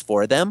choice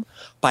for them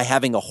by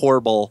having a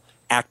horrible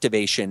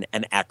activation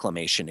and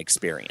acclimation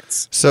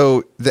experience.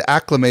 So the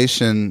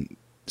acclimation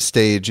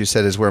stage, you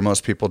said, is where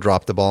most people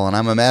drop the ball, and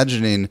I'm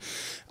imagining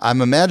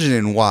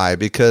why,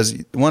 because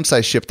once I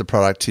ship the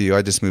product to you,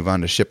 I just move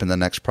on to shipping the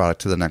next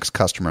product to the next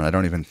customer, and I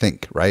don't even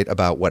think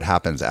about what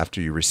happens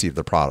after you receive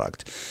the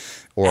product.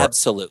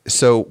 Absolutely.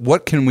 So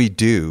what can we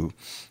do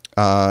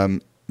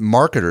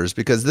marketers,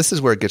 because this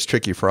is where it gets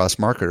tricky for us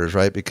marketers,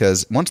 right?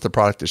 Because once the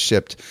product is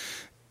shipped,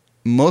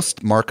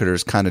 most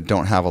marketers kind of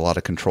don't have a lot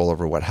of control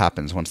over what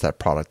happens once that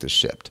product is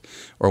shipped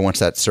or once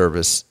that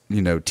service,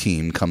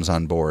 team comes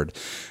on board.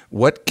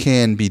 What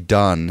can be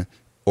done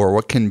or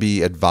what can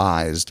be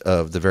advised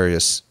of the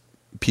various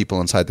people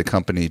inside the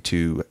company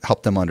to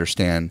help them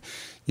understand,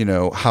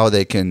 how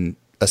they can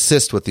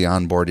assist with the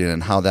onboarding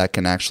and how that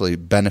can actually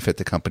benefit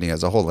the company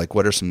as a whole? Like,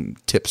 what are some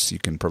tips you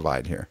can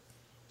provide here?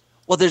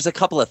 Well, there's a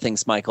couple of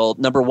things, Michael.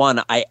 Number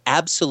one, I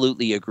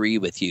absolutely agree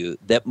with you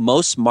that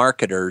most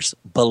marketers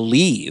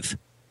believe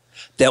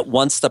that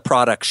once the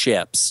product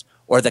ships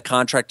or the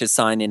contract is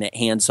signed and it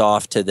hands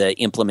off to the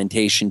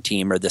implementation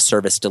team or the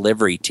service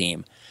delivery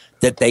team,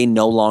 that they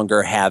no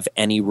longer have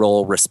any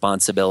role,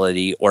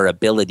 responsibility, or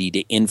ability to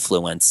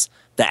influence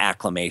the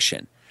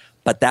acclimation.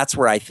 But that's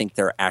where I think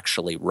they're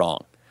actually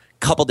wrong.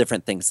 Couple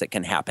different things that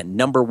can happen.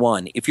 Number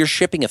one, if you're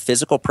shipping a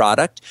physical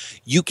product,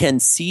 you can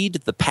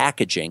seed the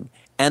packaging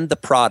and the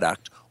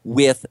product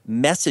with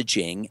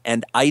messaging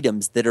and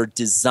items that are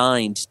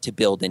designed to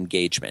build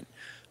engagement.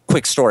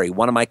 Quick story.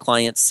 One of my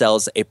clients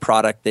sells a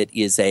product that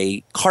is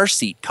a car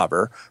seat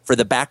cover for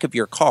the back of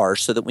your car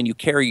so that when you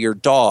carry your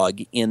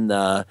dog in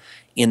the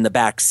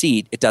back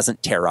seat, it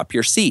doesn't tear up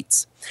your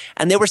seats.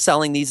 And they were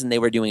selling these and they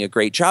were doing a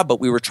great job,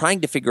 but we were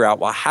trying to figure out,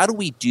 well, how do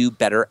we do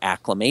better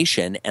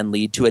acclimation and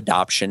lead to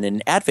adoption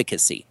and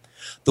advocacy?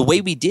 The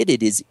way we did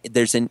it is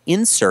there's an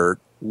insert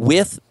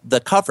with the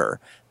cover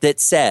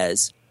that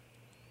says,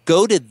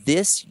 go to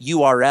this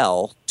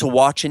URL to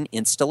watch an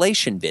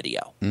installation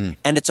video.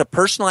 And it's a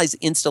personalized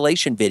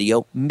installation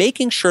video,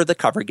 making sure the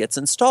cover gets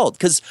installed.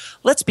 Because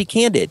let's be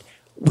candid,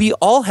 we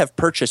all have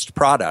purchased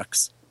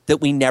products that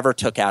we never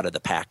took out of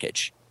the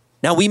package.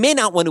 Now, we may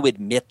not want to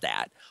admit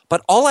that,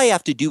 but all I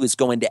have to do is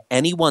go into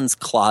anyone's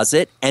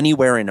closet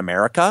anywhere in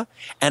America,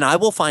 and I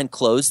will find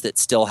clothes that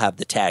still have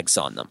the tags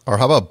on them. Or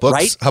how about books?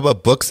 Right? How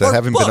about books that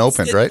haven't been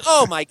opened, right?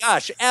 Oh my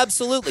gosh,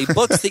 absolutely.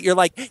 Books that you're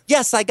like,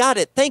 yes, I got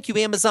it. Thank you,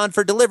 Amazon,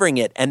 for delivering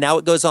it. And now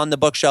it goes on the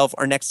bookshelf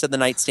or next to the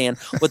nightstand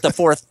with the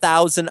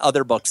 4,000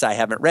 other books I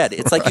haven't read.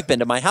 It's like you've been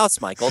to my house,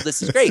 Michael.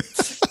 This is great.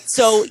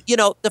 So,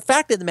 the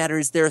fact of the matter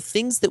is there are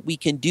things that we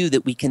can do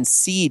that we can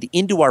seed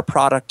into our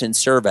product and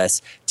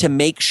service to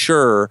make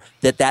sure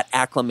that that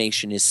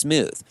acclimation is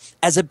smooth.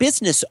 As a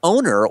business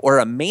owner or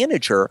a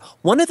manager,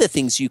 one of the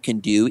things you can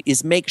do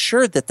is make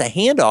sure that the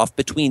handoff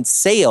between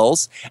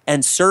sales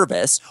and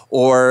service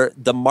or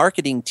the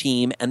marketing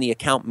team and the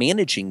account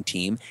managing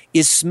team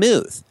is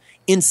smooth.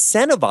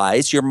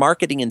 Incentivize your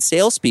marketing and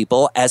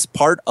salespeople as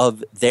part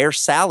of their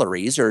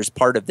salaries or as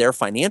part of their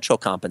financial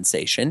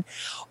compensation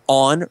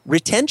on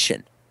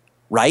retention,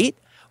 right?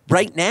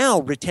 Right now,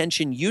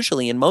 retention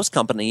usually in most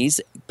companies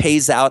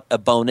pays out a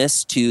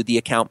bonus to the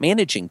account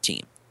managing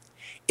team.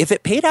 If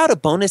it paid out a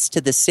bonus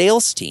to the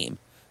sales team,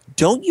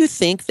 don't you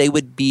think they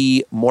would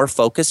be more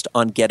focused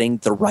on getting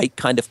the right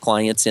kind of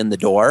clients in the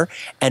door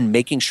and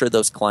making sure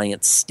those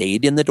clients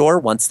stayed in the door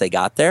once they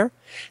got there?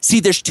 See,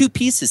 there's two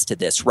pieces to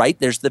this, right?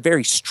 There's the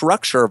very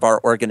structure of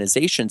our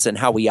organizations and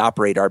how we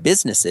operate our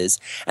businesses.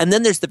 And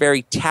then there's the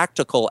very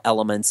tactical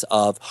elements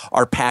of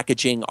our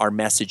packaging, our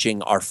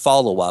messaging, our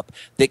follow-up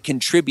that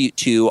contribute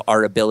to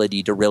our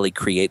ability to really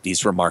create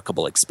these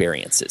remarkable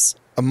experiences.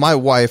 My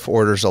wife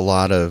orders a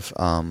lot of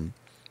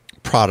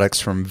products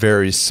from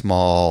very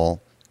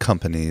small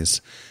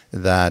companies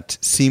that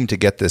seem to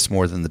get this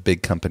more than the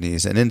big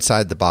companies. And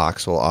inside the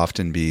box will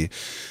often be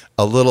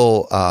a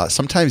little,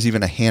 sometimes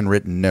even a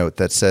handwritten note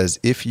that says,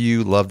 if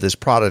you love this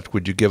product,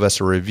 would you give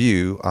us a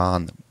review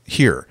on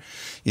here?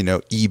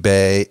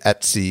 eBay,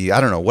 Etsy,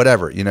 I don't know,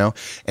 whatever,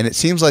 And it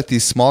seems like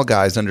these small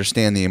guys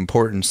understand the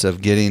importance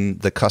of getting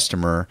the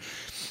customer.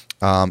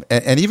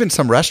 And even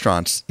some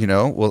restaurants,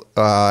 will,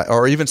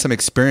 or even some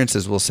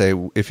experiences will say,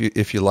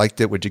 if you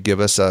liked it, would you give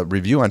us a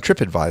review on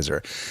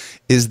TripAdvisor?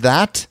 Is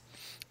that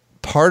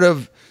part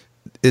of?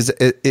 Is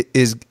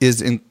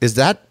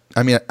that?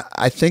 I mean,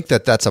 I think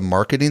that's a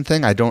marketing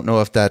thing. I don't know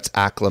if that's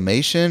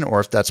acclimation or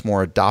if that's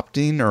more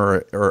adopting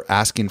or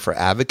asking for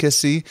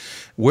advocacy.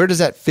 Where does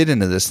that fit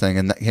into this thing?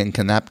 And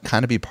can that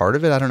kind of be part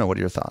of it? I don't know. What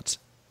are your thoughts?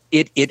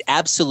 It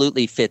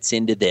absolutely fits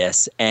into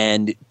this.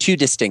 And two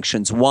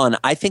distinctions. One,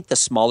 I think the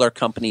smaller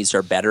companies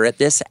are better at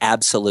this,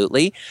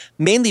 absolutely,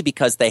 mainly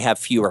because they have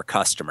fewer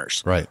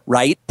customers.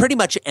 Right? Pretty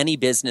much any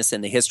business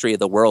in the history of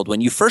the world,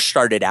 when you first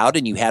started out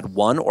and you had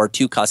one or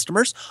two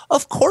customers,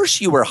 of course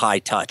you were high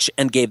touch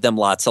and gave them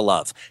lots of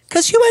love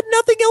because you had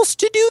nothing else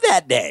to do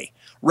that day.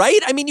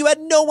 Right? I mean, you had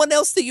no one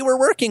else that you were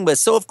working with.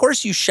 So, of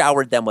course, you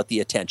showered them with the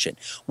attention.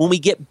 When we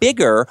get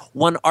bigger,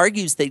 one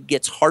argues that it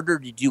gets harder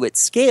to do at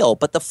scale.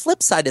 But the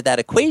flip side of that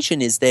equation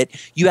is that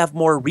you have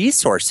more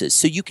resources.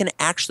 So you can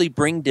actually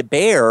bring to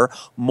bear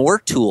more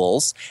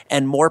tools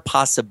and more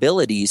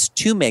possibilities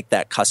to make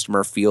that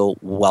customer feel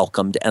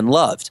welcomed and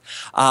loved.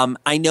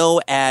 I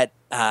know at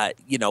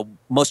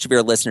most of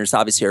your listeners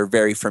obviously are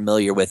very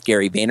familiar with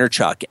Gary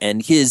Vaynerchuk,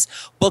 and his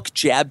book,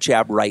 Jab,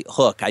 Jab, Right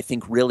Hook, I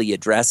think really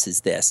addresses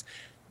this.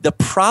 The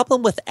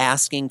problem with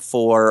asking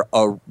for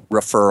a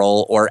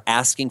referral or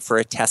asking for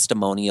a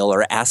testimonial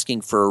or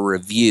asking for a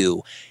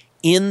review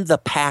in the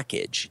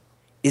package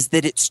is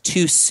that it's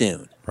too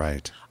soon.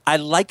 Right. I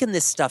liken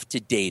this stuff to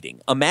dating.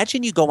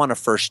 Imagine you go on a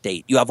first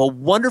date. You have a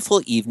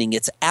wonderful evening.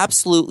 It's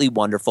absolutely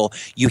wonderful.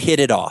 You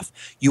hit it off.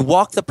 You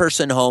walk the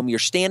person home. You're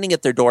standing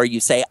at their door. You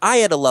say, I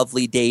had a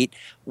lovely date.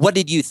 What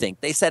did you think?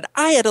 They said,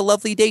 I had a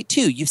lovely date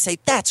too. You say,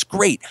 that's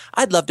great.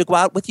 I'd love to go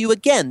out with you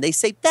again. They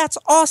say, that's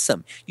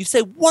awesome. You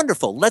say,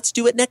 wonderful. Let's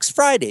do it next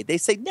Friday. They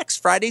say,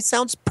 next Friday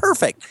sounds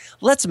perfect.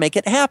 Let's make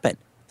it happen.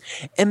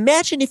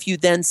 Imagine if you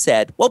then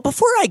said, well,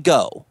 before I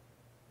go,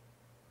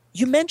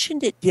 you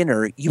mentioned at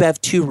dinner you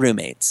have 2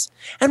 roommates.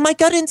 And my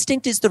gut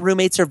instinct is the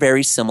roommates are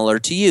very similar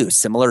to you,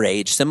 similar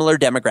age, similar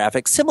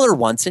demographics, similar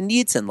wants and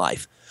needs in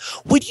life.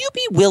 Would you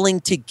be willing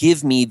to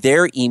give me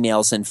their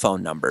emails and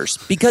phone numbers?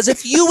 Because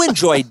if you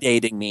enjoy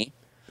dating me,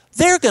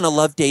 they're going to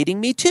love dating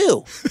me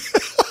too.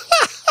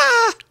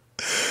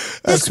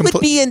 This would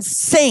be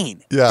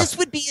insane. Yeah. This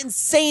would be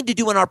insane to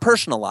do in our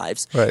personal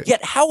lives. Right.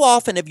 Yet how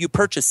often have you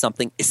purchased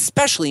something,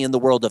 especially in the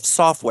world of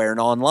software and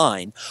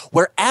online,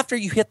 where after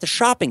you hit the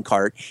shopping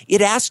cart,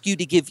 it asks you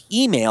to give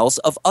emails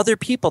of other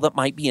people that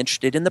might be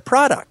interested in the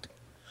product?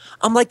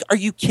 I'm like, are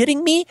you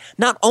kidding me?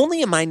 Not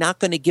only am I not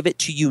going to give it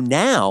to you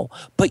now,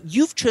 but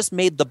you've just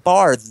made the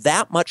bar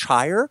that much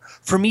higher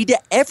for me to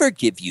ever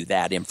give you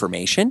that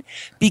information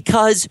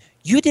because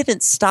you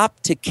didn't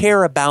stop to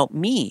care about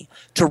me,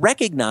 to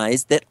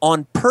recognize that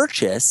on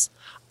purchase,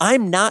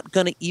 I'm not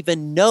going to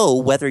even know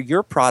whether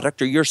your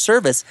product or your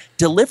service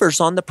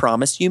delivers on the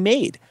promise you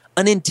made.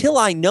 And until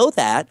I know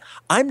that,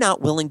 I'm not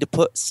willing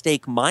to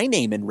stake my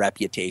name and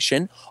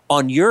reputation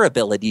on your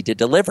ability to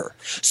deliver.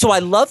 So I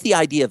love the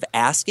idea of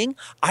asking.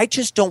 I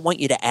just don't want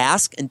you to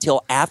ask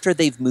until after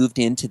they've moved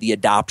into the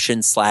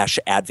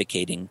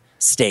adoption/advocating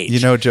stage. You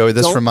know, Joey,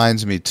 this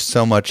reminds me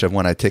so much of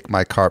when I pick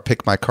my car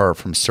up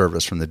from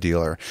service from the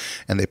dealer,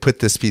 and they put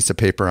this piece of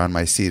paper on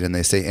my seat and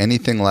they say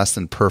anything less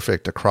than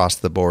perfect across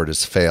the board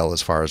is fail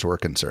as far as we're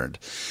concerned.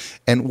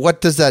 And what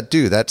does that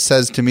do? That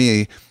says to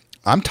me,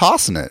 I'm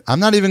tossing it. I'm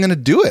not even going to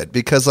do it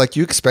because like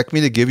you expect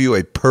me to give you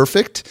a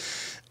perfect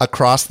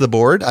across the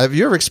board. Have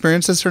you ever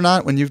experienced this or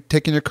not when you've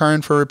taken your car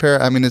in for a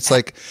repair? I mean, it's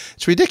like,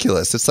 it's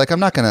ridiculous. It's like, I'm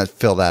not going to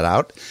fill that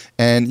out.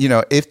 And, you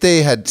know, if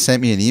they had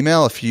sent me an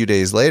email a few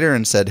days later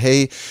and said,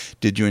 hey,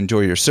 did you enjoy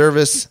your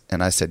service?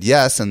 And I said,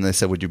 yes. And they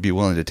said, would you be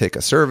willing to take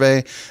a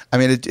survey? I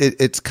mean,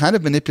 it's kind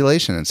of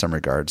manipulation in some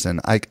regards.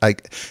 And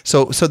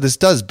so this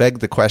does beg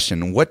the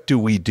question, what do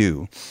we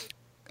do?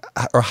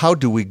 Or how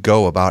do we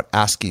go about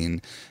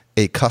asking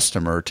a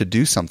customer to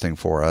do something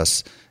for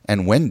us?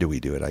 And when do we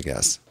do it, I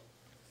guess?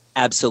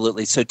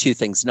 Absolutely. So 2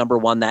 things. Number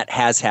one, that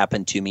has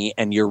happened to me.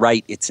 And you're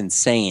right. It's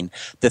insane.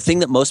 The thing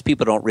that most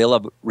people don't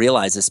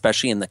realize,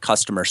 especially in the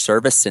customer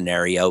service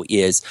scenario,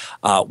 is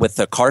with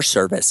the car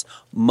service,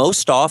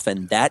 most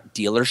often that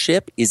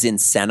dealership is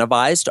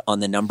incentivized on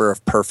the number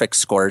of perfect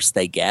scores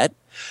they get.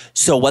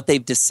 So what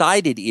they've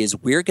decided is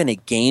we're going to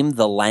game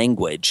the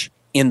language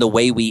in the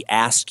way we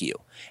ask you.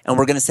 And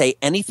we're going to say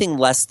anything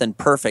less than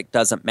perfect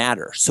doesn't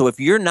matter. So if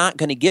you're not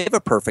going to give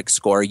a perfect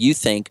score, you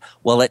think,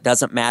 well, it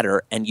doesn't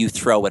matter, and you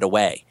throw it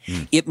away.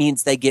 It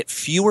means they get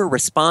fewer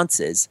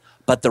responses,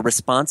 but the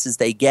responses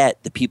they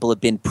get, the people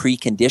have been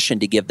preconditioned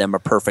to give them a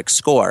perfect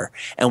score.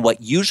 And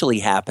what usually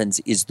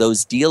happens is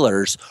those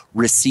dealers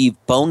receive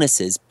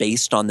bonuses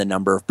based on the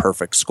number of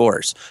perfect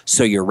scores.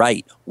 So you're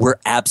right. We're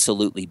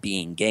absolutely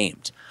being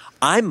gamed.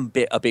 I'm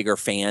a bigger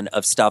fan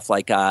of stuff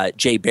like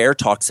Jay Baer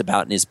talks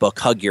about in his book,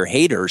 Hug Your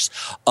Haters,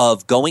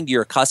 of going to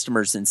your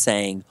customers and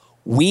saying,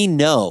 we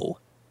know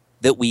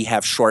that we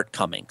have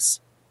shortcomings.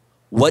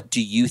 What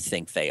do you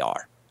think they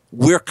are?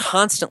 We're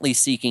constantly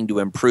seeking to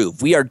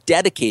improve. We are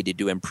dedicated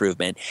to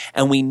improvement,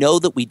 and we know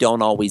that we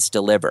don't always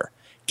deliver.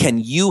 Can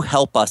you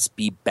help us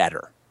be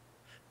better?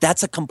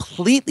 That's a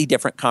completely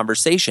different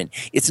conversation.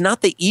 It's not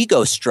the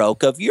ego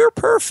stroke of you're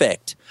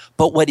perfect,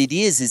 but what it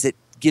is it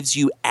gives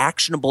you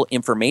actionable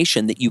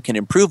information that you can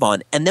improve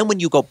on. And then when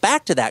you go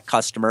back to that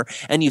customer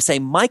and you say,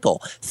 Michael,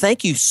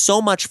 thank you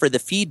so much for the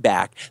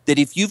feedback that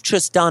if you've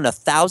just done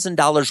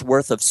 $1,000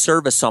 worth of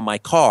service on my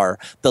car,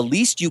 the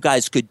least you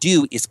guys could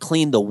do is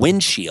clean the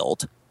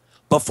windshield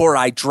before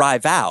I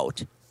drive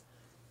out.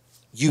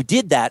 You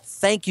did that.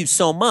 Thank you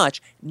so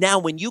much. Now,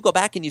 when you go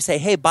back and you say,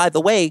 hey, by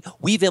the way,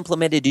 we've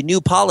implemented a new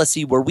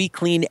policy where we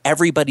clean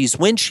everybody's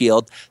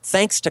windshield.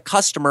 Thanks to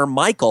customer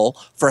Michael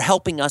for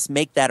helping us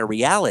make that a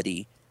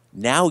reality.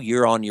 Now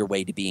you're on your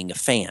way to being a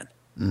fan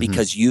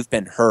because you've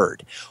been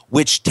heard,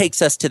 which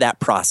takes us to that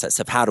process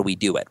of how do we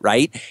do it,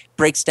 right?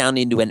 Breaks down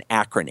into an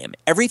acronym.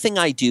 Everything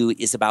I do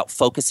is about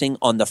focusing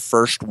on the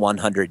first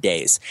 100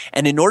 days.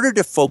 And in order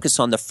to focus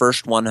on the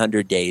first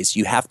 100 days,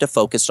 you have to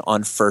focus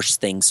on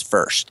first things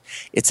first.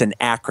 It's an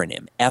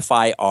acronym,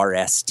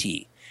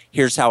 FIRST.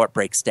 Here's how it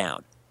breaks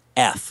down.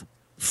 F,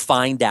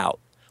 find out.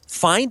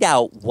 Find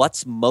out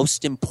what's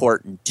most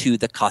important to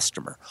the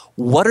customer.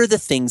 What are the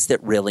things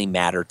that really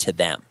matter to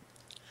them?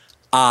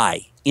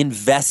 I,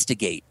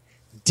 investigate,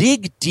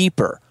 dig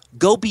deeper,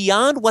 Go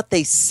beyond what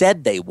they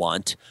said they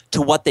want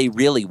to what they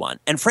really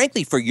want. And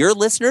frankly, for your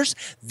listeners,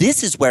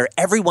 this is where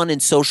everyone in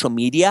social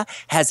media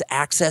has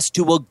access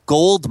to a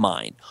gold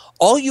mine.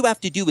 All you have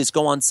to do is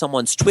go on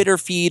someone's Twitter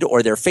feed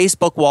or their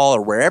Facebook wall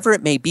or wherever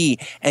it may be,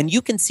 and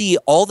you can see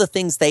all the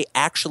things they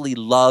actually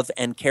love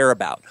and care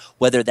about,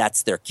 whether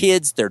that's their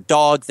kids, their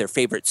dog, their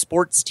favorite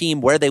sports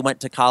team, where they went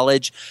to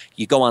college.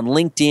 You go on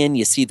LinkedIn,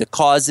 you see the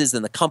causes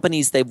and the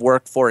companies they've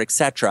worked for,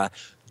 etc.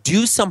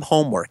 Do some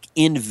homework,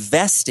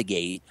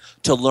 investigate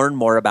to learn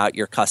more about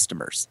your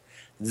customers.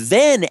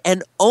 Then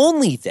and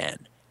only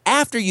then,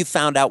 after you've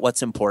found out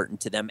what's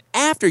important to them,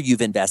 after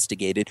you've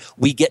investigated,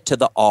 we get to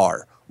the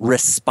R,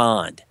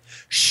 respond.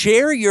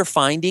 Share your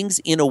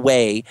findings in a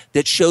way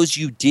that shows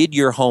you did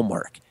your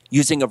homework.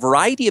 Using a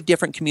variety of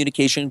different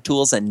communication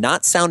tools and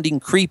not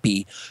sounding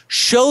creepy,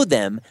 show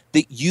them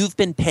that you've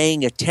been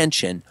paying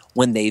attention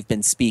when they've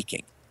been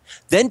speaking.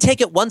 Then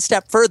take it one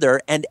step further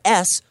and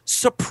S,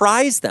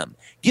 surprise them.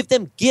 Give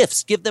them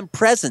gifts, give them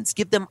presents,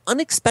 give them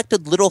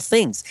unexpected little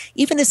things,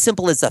 even as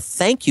simple as a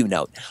thank you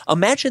note.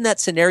 Imagine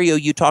that scenario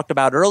you talked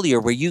about earlier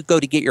where you go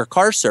to get your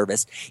car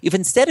serviced. If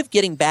instead of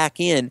getting back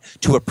in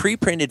to a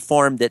pre-printed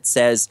form that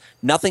says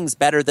nothing's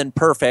better than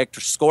perfect,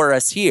 or score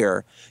us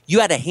here,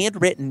 you had a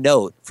handwritten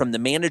note from the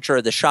manager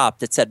of the shop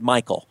that said,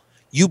 Michael,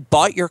 you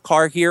bought your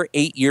car here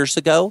 8 years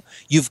ago.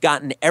 You've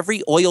gotten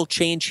every oil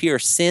change here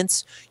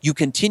since. You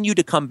continue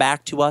to come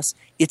back to us.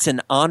 It's an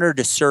honor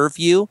to serve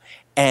you.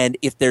 And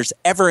if there's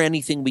ever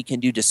anything we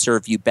can do to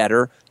serve you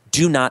better,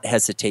 do not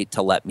hesitate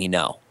to let me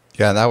know.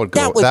 Yeah, that would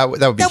go. That would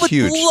be huge. That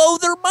would blow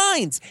their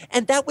minds.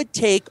 And that would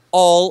take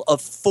all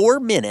of 4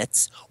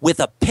 minutes with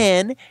a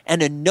pen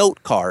and a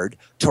note card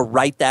to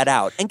write that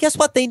out. And guess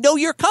what? They know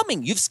you're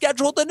coming. You've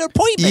scheduled an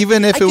appointment.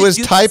 Even if it was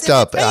typed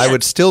up, I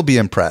would still be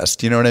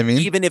impressed. You know what I mean?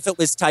 Even if it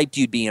was typed,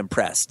 you'd be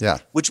impressed. Yeah.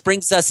 Which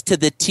brings us to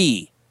the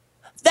T.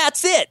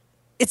 That's it.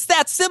 It's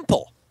that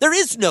simple. There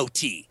is no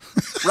T,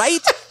 right?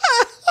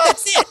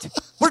 That's it.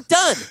 We're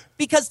done.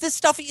 Because this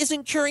stuff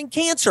isn't curing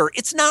cancer.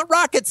 It's not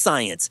rocket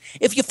science.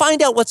 If you find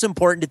out what's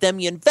important to them,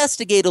 you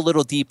investigate a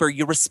little deeper,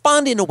 you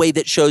respond in a way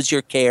that shows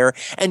your care,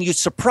 and you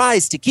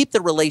surprise to keep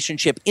the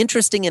relationship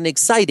interesting and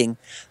exciting,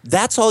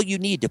 that's all you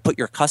need to put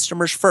your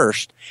customers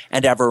first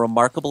and have a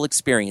remarkable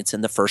experience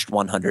in the first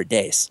 100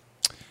 days.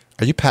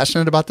 Are you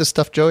passionate about this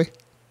stuff, Joey?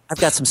 I've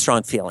got some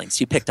strong feelings.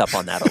 You picked up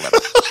on that a little.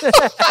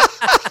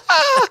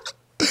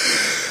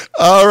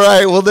 All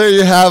right. Well, there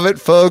you have it,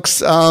 folks.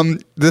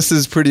 This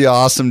is pretty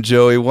awesome,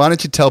 Joey. Why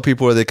don't you tell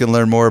people where they can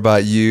learn more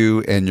about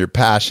you and your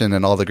passion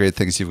and all the great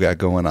things you've got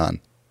going on?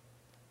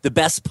 The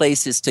best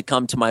place is to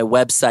come to my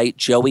website,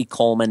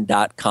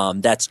 joeycoleman.com.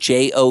 That's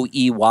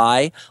Joey,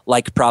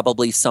 like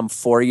probably some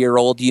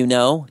 4-year-old you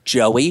know,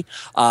 Joey.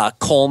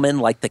 Coleman,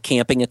 like the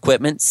camping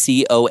equipment,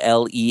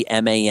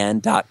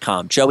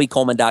 Coleman.com.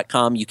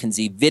 Joeycoleman.com. You can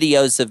see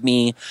videos of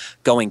me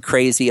going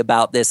crazy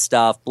about this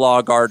stuff,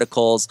 blog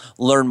articles,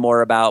 learn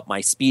more about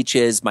my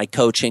speeches, my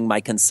coaching, my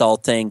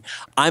consulting.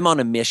 I'm on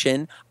a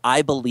mission.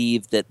 I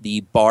believe that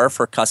the bar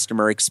for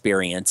customer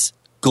experience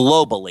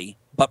globally,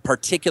 but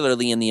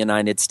particularly in the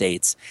United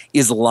States,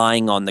 is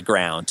lying on the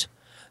ground.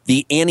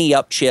 The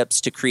ante-up chips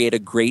to create a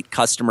great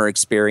customer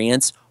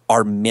experience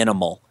are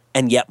minimal.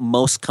 And yet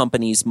most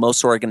companies,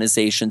 most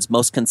organizations,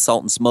 most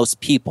consultants,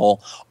 most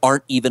people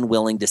aren't even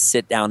willing to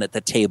sit down at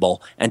the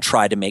table and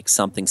try to make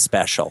something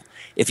special.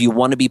 If you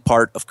want to be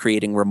part of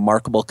creating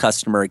remarkable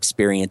customer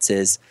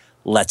experiences,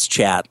 let's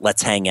chat,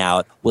 let's hang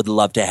out. Would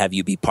love to have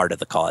you be part of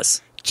the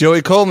cause.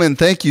 Joey Coleman,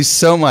 thank you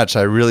so much.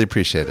 I really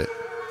appreciate it.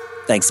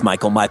 Thanks,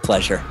 Michael. My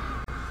pleasure.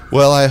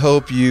 Well, I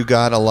hope you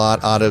got a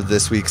lot out of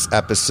this week's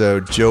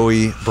episode.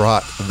 Joey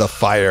brought the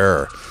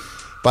fire.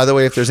 By the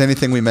way, if there's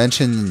anything we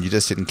mentioned and you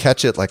just didn't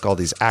catch it, like all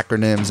these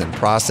acronyms and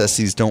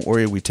processes, don't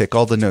worry. We take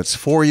all the notes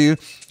for you.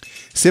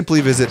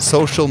 Simply visit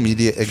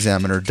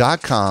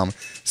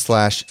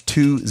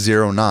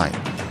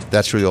socialmediaexaminer.com/209.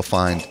 That's where you'll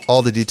find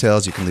all the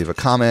details. You can leave a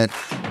comment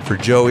for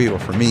Joey or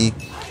for me.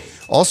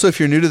 Also, if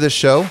you're new to this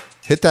show,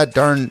 hit that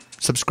darn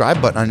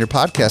subscribe button on your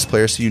podcast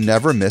player so you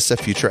never miss a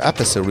future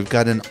episode. We've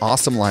got an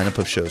awesome lineup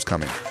of shows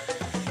coming.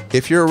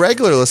 If you're a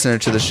regular listener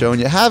to the show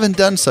and you haven't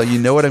done so, you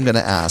know what I'm going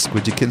to ask.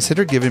 Would you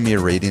consider giving me a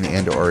rating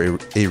and or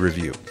a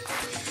review?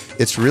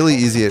 It's really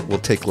easy. It will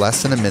take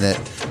less than a minute.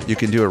 You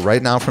can do it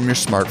right now from your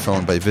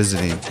smartphone by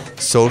visiting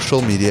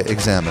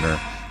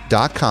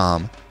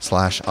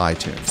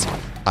socialmediaexaminer.com/iTunes.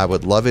 I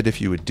would love it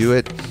if you would do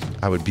it.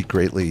 I would be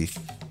greatly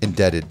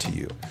indebted to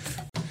you.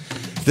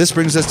 This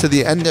brings us to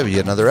the end of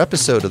yet another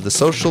episode of the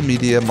Social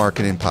Media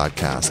Marketing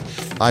Podcast.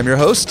 I'm your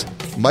host,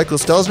 Michael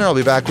Stelzner. I'll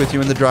be back with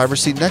you in the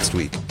driver's seat next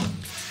week.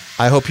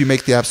 I hope you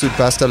make the absolute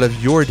best out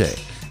of your day,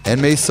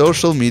 and may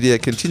social media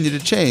continue to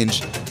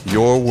change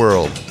your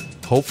world,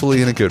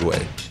 hopefully in a good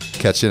way.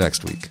 Catch you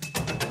next week.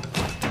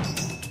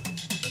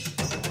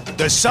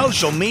 The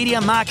Social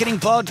Media Marketing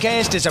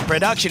Podcast is a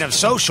production of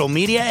Social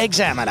Media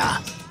Examiner.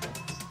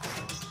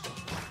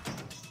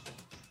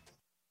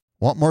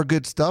 Want more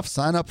good stuff?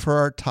 Sign up for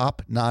our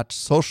top-notch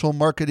social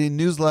marketing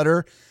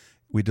newsletter.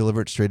 We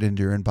deliver it straight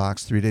into your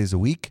inbox 3 days a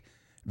week.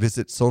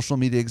 Visit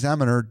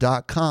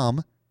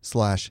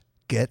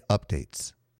socialmediaexaminer.com/get updates.